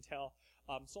 So you can tell,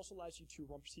 this also allows you to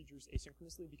run procedures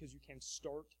asynchronously because you can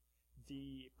start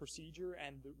the procedure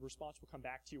and the response will come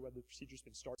back to you whether the procedure's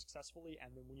been started successfully,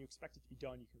 and then when you expect it to be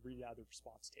done, you can read it out of the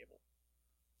response table.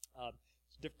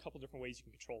 There's a couple different ways you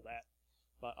can control that.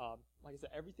 But like I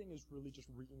said, everything is really just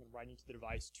reading and writing to the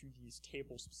device to these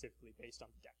tables specifically based on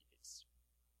the decades.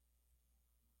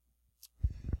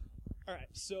 All right,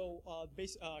 so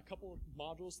a couple of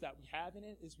modules that we have in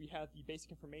it is we have the basic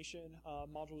information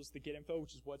module is the get info,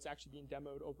 which is what's actually being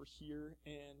demoed over here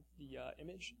in the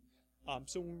image.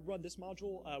 So when we run this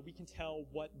module, we can tell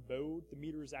what mode the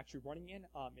meter is actually running in.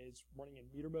 It's running in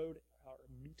meter mode or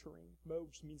metering mode,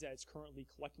 which means that it's currently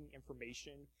collecting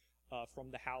information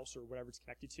from the house or whatever it's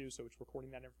connected to, so it's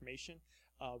recording that information.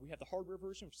 We have the hardware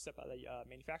version, which is set by the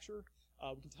manufacturer.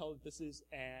 We can tell that this is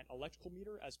an electrical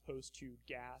meter as opposed to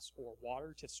gas or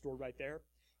water to store right there.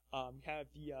 We have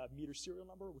the meter serial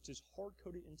number, which is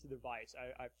hard-coded into the device.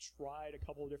 I've tried a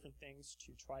couple of different things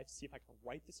to try to see if I can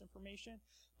write this information,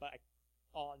 but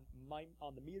on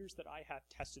the meters that I have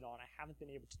tested on, I haven't been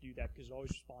able to do that because it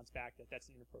always responds back that that's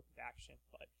an inappropriate action.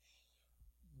 But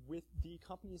with the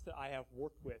companies that I have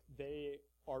worked with, they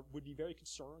would be very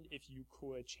concerned if you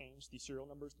could change the serial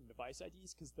numbers and device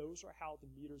IDs, because those are how the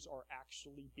meters are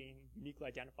actually being uniquely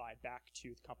identified back to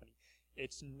the company.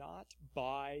 It's not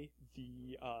by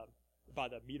the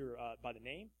meter by the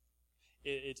name.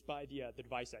 It's by the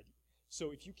device ID.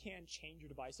 So if you can change your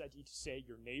device ID to say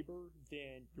your neighbor,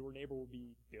 then your neighbor will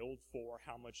be billed for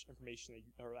how much information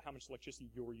or how much electricity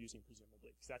you're using,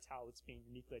 presumably, because that's how it's being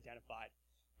uniquely identified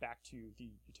back to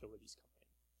the utilities company.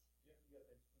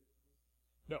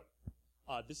 No.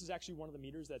 This is actually one of the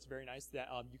meters that's very nice that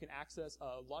you can access.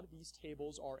 A lot of these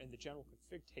tables are in the general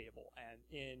config table, and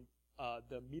in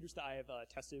the meters that I have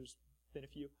tested, there's been a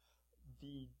few,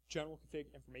 the general config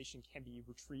information can be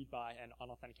retrieved by an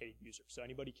unauthenticated user. So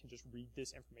anybody can just read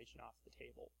this information off the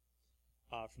table,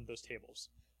 from those tables.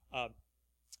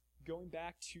 Going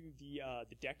back to the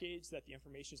decades that the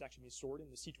information is actually being stored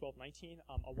in the C1219,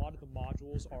 a lot of the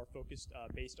modules are focused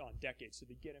based on decades. So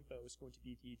the get info is going to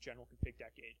be the general config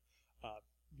decade.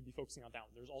 You'll be focusing on that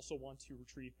one. There's also one to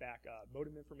retrieve back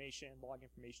modem information, log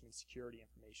information, and security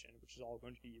information, which is all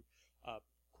going to be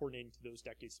coordinating to those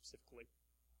decades specifically.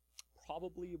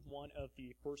 Probably one of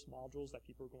the first modules that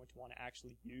people are going to want to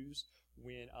actually use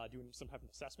when doing some type of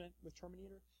assessment with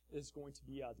Terminator is going to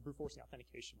be the brute forcing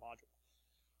authentication module.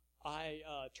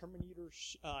 Terminator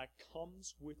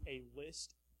comes with a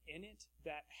list in it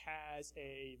that has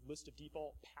a list of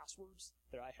default passwords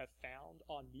that I have found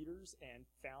on meters and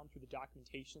found through the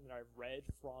documentation that I've read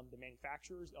from the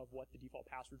manufacturers of what the default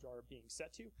passwords are being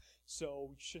set to. So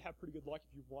you should have pretty good luck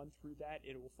if you run through that.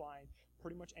 It will find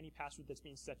pretty much any password that's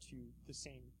being set to the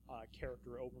same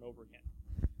character over and over again.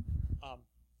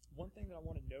 One thing that I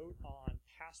want to note on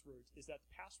passwords is that the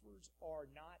passwords are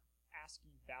not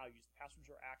ASCII values. The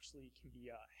passwords are actually can be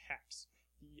hex.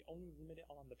 The only limit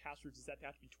on the passwords is that they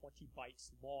have to be 20 bytes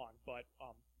long, but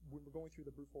when we're going through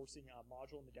the brute forcing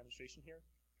module in the demonstration here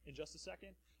in just a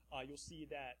second, you'll see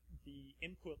that the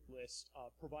input list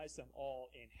provides them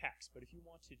all in hex. But if you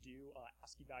want to do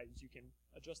ASCII values, you can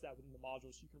adjust that within the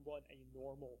module, so you can run a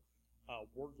normal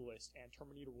word list, and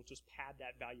Terminator will just pad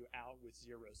that value out with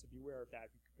 0. So beware of that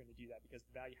if you're going to do that, because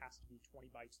the value has to be 20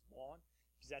 bytes long,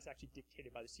 because that's actually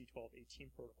dictated by the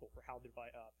C1218 protocol for how the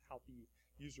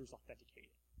user is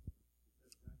authenticated.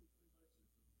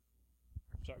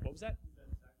 Sorry, what was that?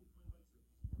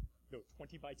 No,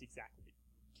 20 bytes exactly.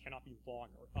 It cannot be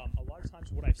longer. A lot of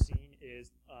times, what I've seen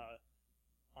is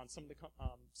on some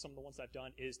of the ones I've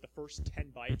done is the first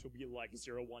 10 bytes will be like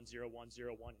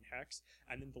 010101 in hex,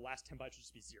 and then the last 10 bytes will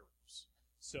just be zeros.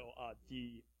 So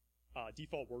the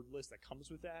default word list that comes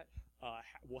with that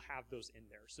will have those in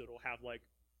there. So it'll have like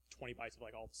 20 bytes of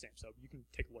like all the same. So you can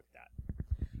take a look at that.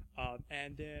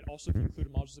 And then also the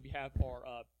included modules that we have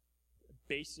are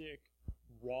basic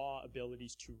raw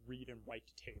abilities to read and write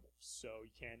to tables. So you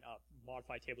can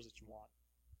modify tables that you want,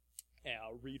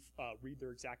 read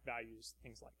their exact values,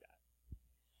 things like that.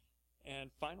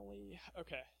 And finally,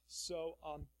 okay, so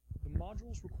the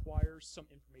modules require some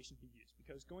information to be used,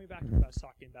 because going back to what I was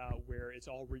talking about where it's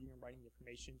all reading and writing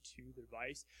information to the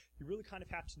device, you really kind of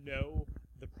have to know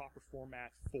the proper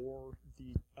format for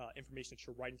the information that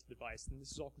you're writing to the device. And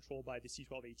this is all controlled by the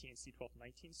C1218 and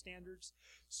C1219 standards.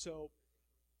 So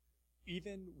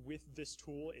even with this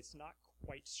tool, it's not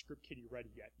quite script kiddie ready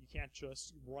yet. You can't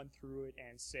just run through it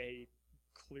and say,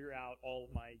 clear out all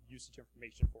of my usage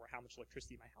information for how much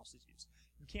electricity my house is used.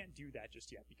 You can't do that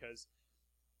just yet because,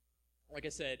 like I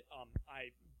said,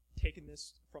 I've taken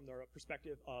this from the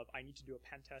perspective of I need to do a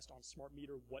pen test on smart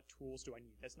meter. What tools do I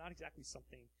need? That's not exactly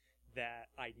something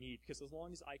that I need, because as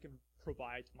long as I can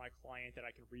provide to my client that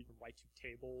I can read and write to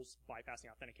tables bypassing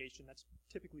authentication, that's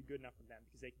typically good enough for them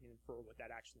because they can infer what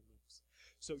that actually means.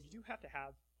 So you do have to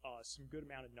have some good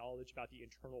amount of knowledge about the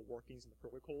internal workings and the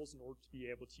protocols in order to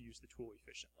be able to use the tool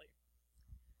efficiently.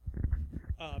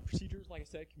 Procedures, like I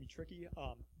said, can be tricky.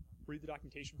 Read the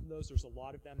documentation from those. There's a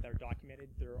lot of them that are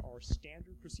documented. There are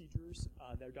standard procedures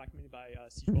that are documented by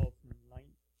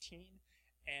C1219.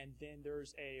 And then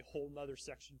there's a whole nother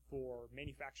section for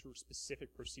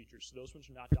manufacturer-specific procedures. So those ones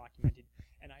are not documented.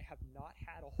 And I have not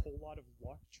had a whole lot of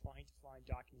luck trying to find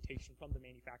documentation from the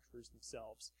manufacturers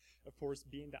themselves. Of course,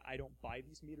 being that I don't buy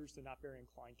these meters, they're not very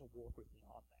inclined to work with me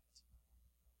on that.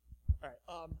 All right,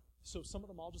 so some of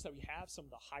the modules that we have, some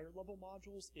of the higher level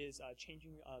modules, is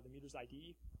changing the meter's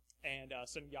ID and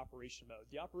setting the operation mode.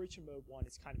 The operation mode one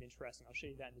is kind of interesting. I'll show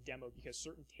you that in the demo because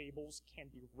certain tables can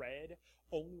be read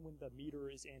only when the meter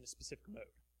is in a specific mode.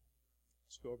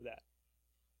 Let's go over that.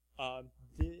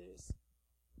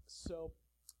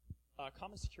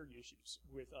 Common security issues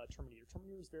with Terminator.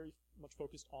 Terminator is very much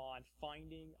focused on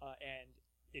finding and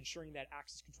ensuring that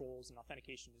access controls and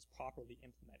authentication is properly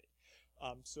implemented.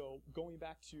 So going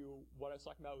back to what I was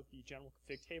talking about with the general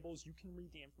config tables, you can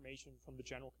read the information from the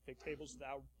general config tables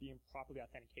without being properly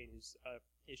authenticated. Is an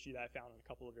issue that I found on a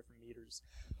couple of different meters.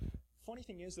 Funny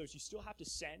thing is, though, is you still have to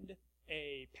send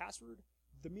a password.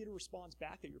 The meter responds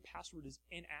back that your password is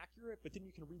inaccurate, but then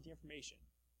you can read the information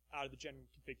out of the general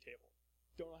config table.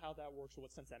 Don't know how that works or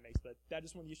what sense that makes, but that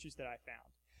is one of the issues that I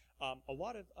found.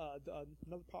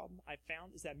 Another problem I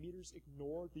found is that meters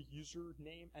ignore the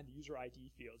username and the user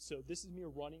ID field. So this is me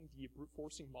running the brute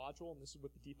forcing module, and this is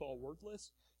with the default word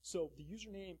list. So the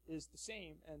username is the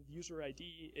same, and the user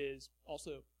ID is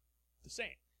also the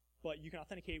same, but you can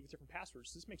authenticate with different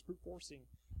passwords. So this makes brute forcing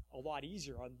a lot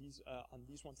easier on these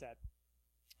ones that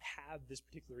have this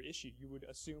particular issue. You would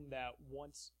assume that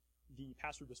once the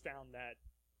password was found, that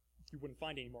you wouldn't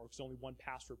find it anymore because only one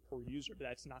password per user, but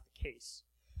that's not the case.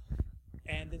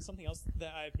 And then something else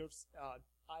that I've noticed,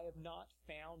 I have not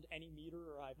found any meter,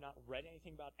 or I've not read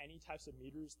anything about any types of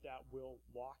meters that will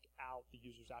lock out the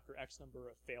users after X number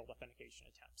of failed authentication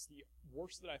attempts. The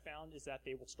worst that I found is that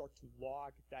they will start to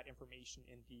log that information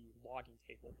in the logging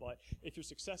table. But if you're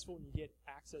successful and you get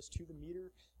access to the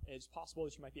meter, it's possible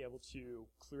that you might be able to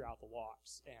clear out the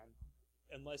logs. And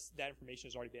unless that information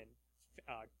has already been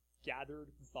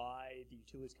gathered by the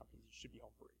utilities companies, you should be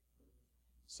home free.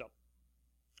 So.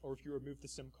 Or if you remove the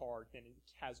SIM card, then it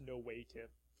has no way to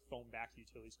phone back to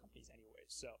utilities companies anyway.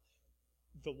 So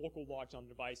the local logs on the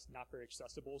device, not very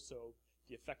accessible, so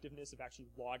the effectiveness of actually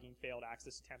logging failed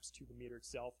access attempts to the meter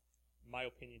itself, in my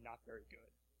opinion, not very good.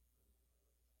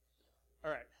 All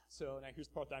right, so now here's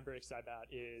the part that I'm very excited about,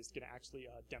 is going to actually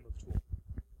demo the tool.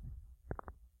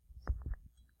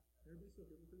 Everybody still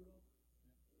hear me pretty well?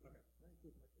 Okay.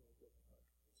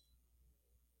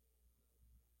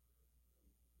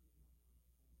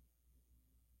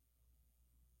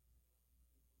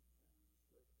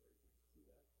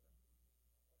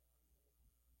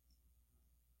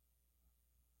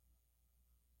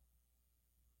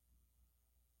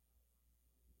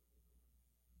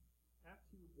 Have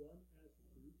to run as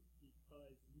root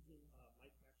because using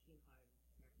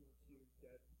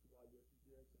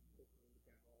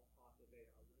a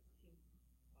run session.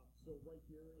 So right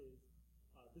here is,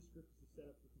 this script is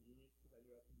set up for convenience because I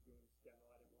knew I was going to be doing this demo.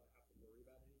 I didn't want to have to worry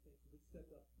about anything. So this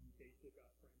sets up the basic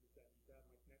parameters that I need to have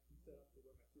my connection set up, so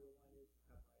where my serial line is,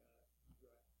 have my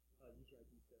user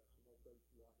ID set up, so most ready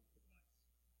to log into the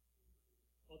device.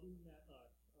 Other than that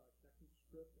connection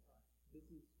script, this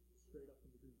is straight up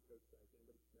from the Google code site.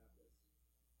 Anybody can grab this.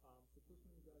 So first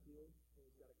thing we've got to do is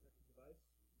we've got to connect the device.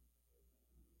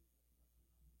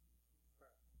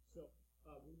 Alright, so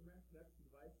when you connect the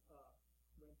device,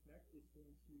 when connect is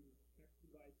going to connect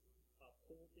the device,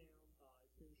 pull down,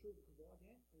 it's going to show the log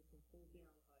in, and it's going to pull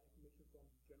down information from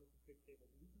the general config table.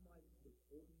 The reason why this is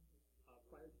important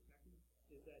prior to connecting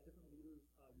is that different meters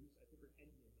use a different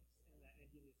endian mix, and that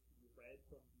endian is to be read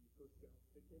from the first general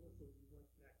config table. So when you want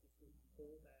to connect, it's going to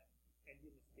pull that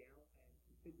endian mix down and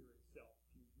configure itself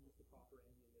to use the proper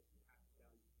endian mix and package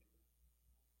values.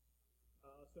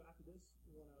 So after this,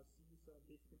 we want to see some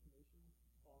basic information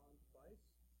on the device.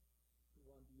 We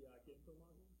run the get info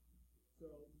module. So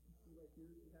you can see right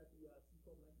here, we have the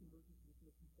C1219 version, so this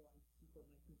is complying to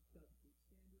C1219 2008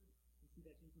 standard. You can see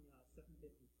that's using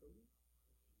 7-bit encoding.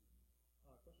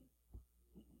 Question?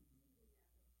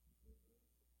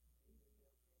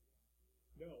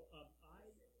 No,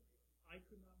 I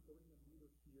could not bring a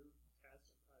meter here to test.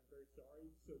 I'm very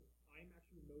sorry. So I'm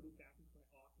actually remoted back into my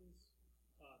office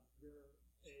where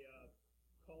a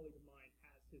colleague of mine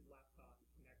has his laptop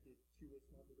connected to a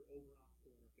smart meter over an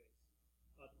optical interface.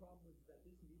 The problem is that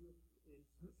this meter is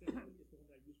specifically is the one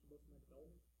that I use for most of my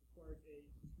development. It requires a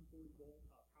 240 volt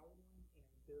power line, and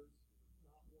there's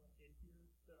not one in here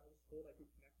that I was told I could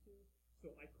connect to,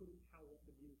 so I couldn't power up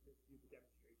the meter to do the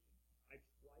demonstration. I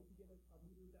tried to get a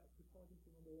meter that could plug into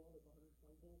a normal wall with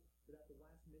 120 volt, but at the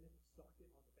last minute, the socket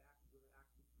on the back where it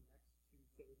actually connects to,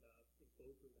 say, the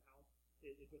enclosure of the house,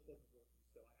 it just wasn't working,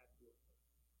 so I had to do it first.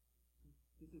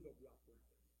 This is over the optical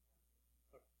interface.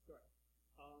 Okay, sorry.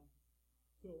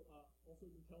 Also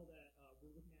you can tell that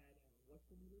we're looking at an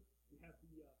electrical meter. We have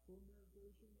the firmware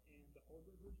version and the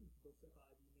hardware version, both set by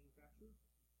the manufacturer.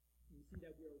 You see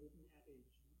that we are looking at a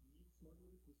GE smart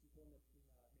meter. This is one that's being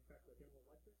manufactured by General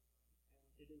Electric, and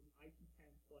it is an IT10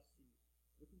 plus C.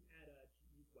 Looking at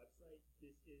GE's website,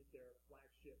 this is their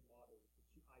flagship model,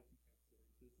 the IT10 series.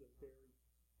 This is a very,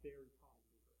 very common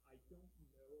meter. I don't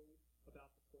know about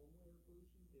the firmware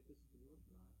version, if this is the newest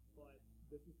or not, but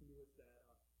this is the newest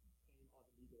that came on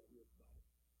the meter that we were provided.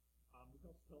 We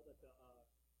can also tell that the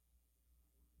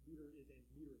meter is in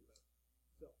meter info.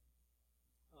 So,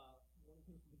 one of the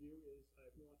things we can do is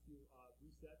if we want to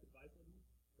reset the device ID,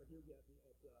 right here we have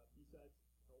the Bsides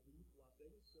LV Las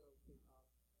Vegas, so we can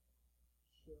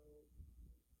show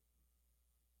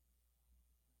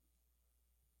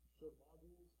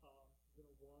modules. We're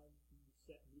going to run the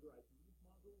set meter ID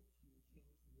module to change the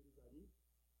meter's ID.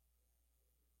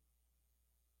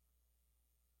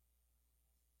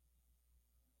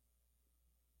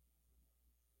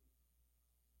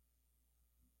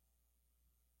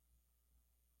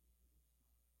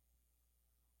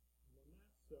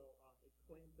 So it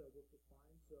claims that it works just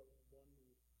fine, so we'll run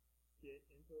the get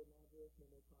info module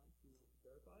one more time to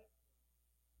verify it.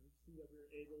 And you see that we're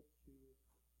able to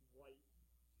write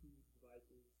to the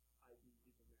device's ID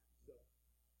using that.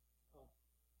 So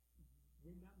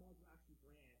when that module actually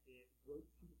ran, it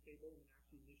wrote to the table and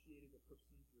actually initiated a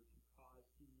procedure to cause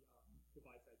the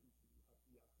device ID to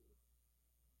be updated.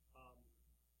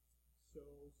 So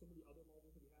some of the other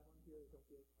modules that we have on here that don't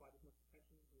get quite as much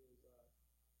attention is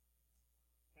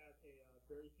have a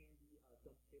very handy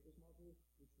dump tables module,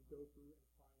 which will go through and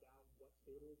find out what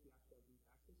tables we actually need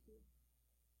access to.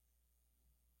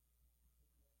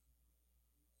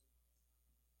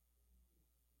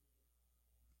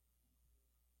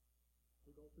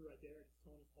 We're going through right there, it's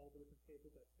telling us all the different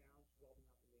tables that's found, resolving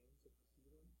out the names of the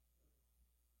receiver.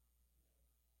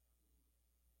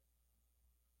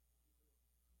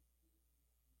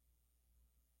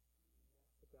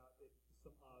 About it.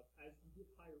 As you get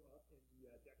higher up in the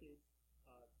decades,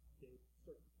 they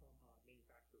start to become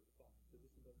manufacturer defined. So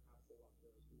this one doesn't have a whole lot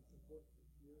there. So it's important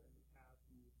here, and we have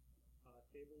the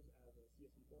tables as a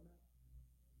CSV format.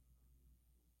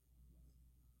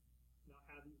 Now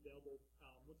have these available.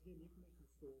 Once again, the information is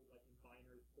stored like in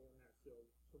binary format, so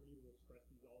somebody will express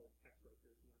these all in text right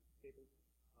here. So you have the table,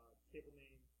 table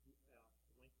name,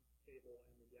 length of the table,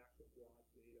 and then the actual raw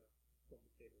data from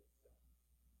the table itself.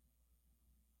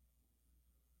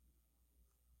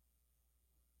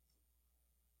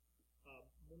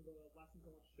 One of the last things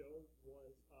I want to show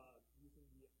was using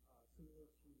the similar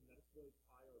to Metasploit's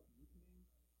IRB command.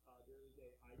 There is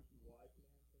a ITY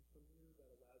command from here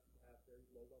that allows you to have very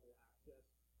low-level access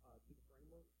to the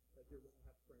framework. But here we don't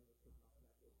have the framework because we're not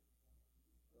connected.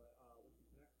 But once we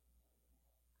connect,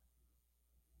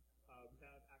 we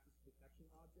have access to the connection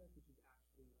object, which is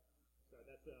actually, sorry,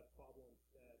 that's a problem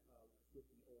that with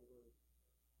the older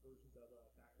versions of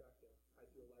Backtrack, the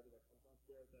ICO library that comes onto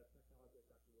there. The connection object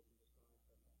is actually working just fine.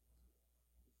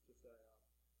 But it's just a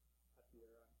happy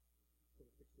error. I'm going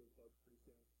to fix those bugs pretty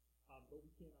soon. But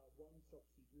we can run sub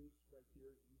procedures right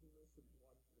here using this, so we can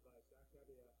log into the device. So I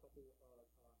actually have a couple of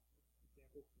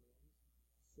example commands.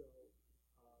 So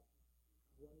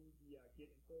running the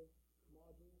get info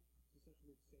module is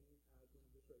essentially the same as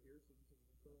running this right here. So using an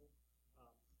internal,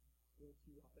 it's going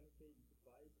to authenticate the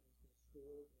device and it's going to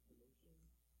store information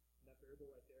in that variable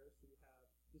right there. So we have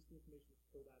this information is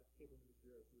pulled out of table number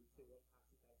 0. So we say what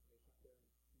access that information up there,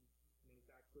 and the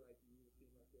manufacturer ID is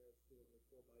being right there, it's stored with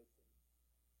 4 bytes and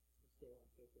so on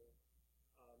and so forth.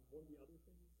 One of the other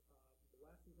things, the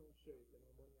last thing I want to show you, because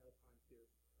I'm running out of time here,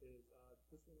 is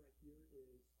this one right here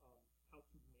is how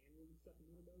to manually set the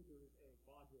meter mode. There is a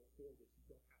module for this.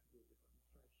 You don't have to do it this way. I'm just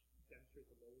trying to demonstrate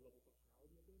the lower level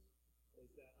functionality of this.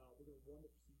 Is that we're going to run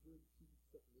the procedure to see if we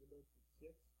set the meter mode to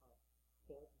 6.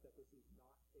 False is that this is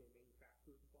not a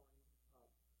manufacturer-defined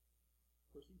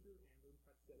procedure, and we're going to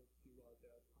try to set it to the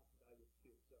constant value of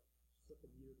 2. So set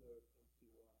the meter mode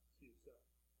into 2. So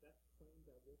that claims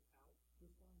that worked out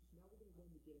just fine. So now we're going to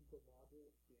run the get info module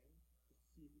again to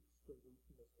see if we can still read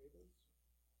from those tables.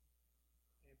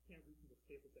 And we can't read from those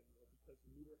tables anymore because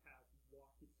the meter has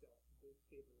locked itself. Those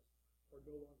tables are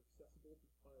no longer accessible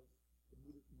because the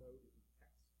meter's mode is in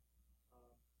text.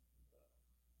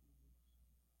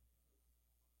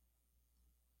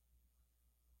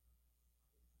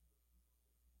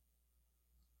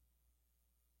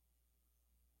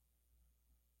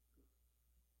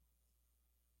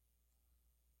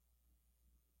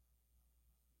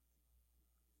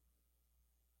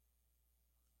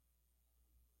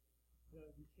 Now,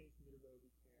 if we change the meter mode,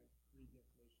 we can read the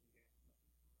information again.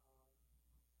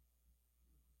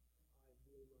 I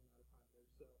really run out of time there,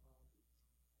 so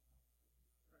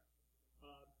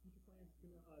future plans is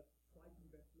going to try to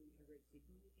eventually integrate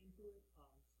Sigma into it,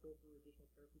 still for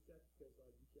additional character sets, because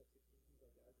UTF-16 things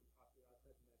like that are popular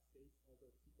outside the United States,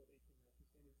 although C++ 18 and 19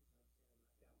 standards is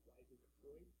not that widely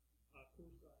deployed. Of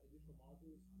course, additional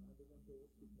modules, the one goal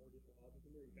is to put more additional modules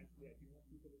in there. Eventually, I do want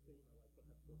people to say, like, what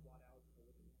type of watt hours are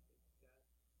looking at, things like that.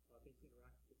 Things to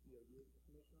interact with the COD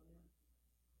information on there.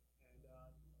 And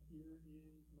here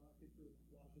is my picture of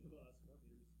a lot of smart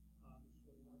meters. Just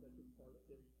one one that took part of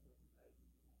their I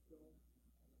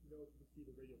don't know if you can see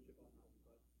the radio chip on that,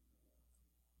 but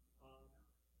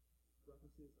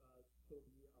references to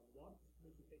the log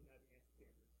information taken out of the ANSI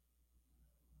standards.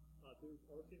 There's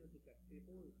our standards that pay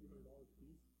for $300 a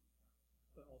piece,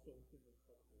 but also within those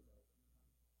publicly available.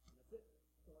 And that's it.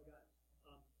 That's all I got.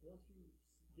 Once you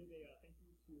give a thank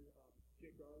you to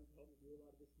Jake Garland, who helped me do a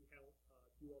lot of this. He helped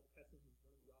do all the testing.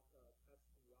 He's running the tests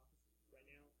in the office right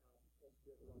now. Also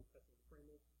did a lot of testing in the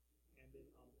framework. And then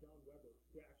John Weber,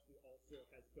 who actually also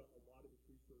has done a lot of this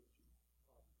research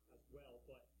as well,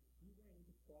 but he ran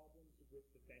into problems with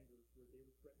the vendors where they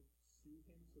were threatening to sue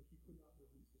him, so he could not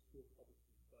release his tool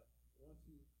publicly. But I want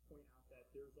to point out that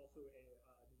there's also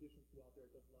an additional tool out there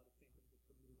that does a lot of the same things that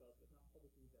Community does, but not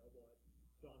publicly available as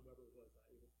John Weber was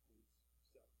able to do.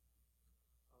 So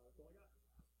that's all I got.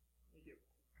 Thank you.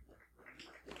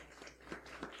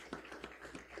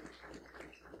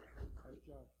 Great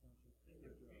job. Thank you. Thank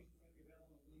you.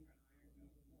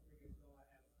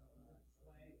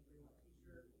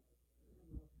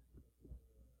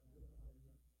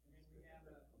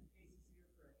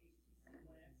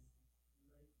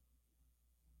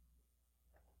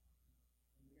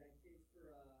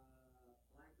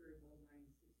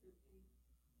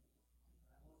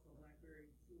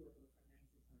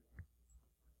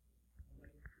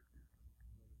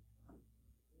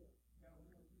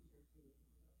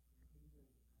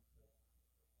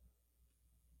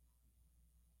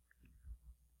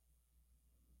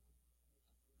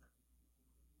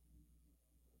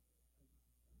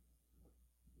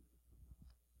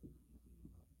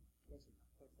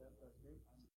 That's great.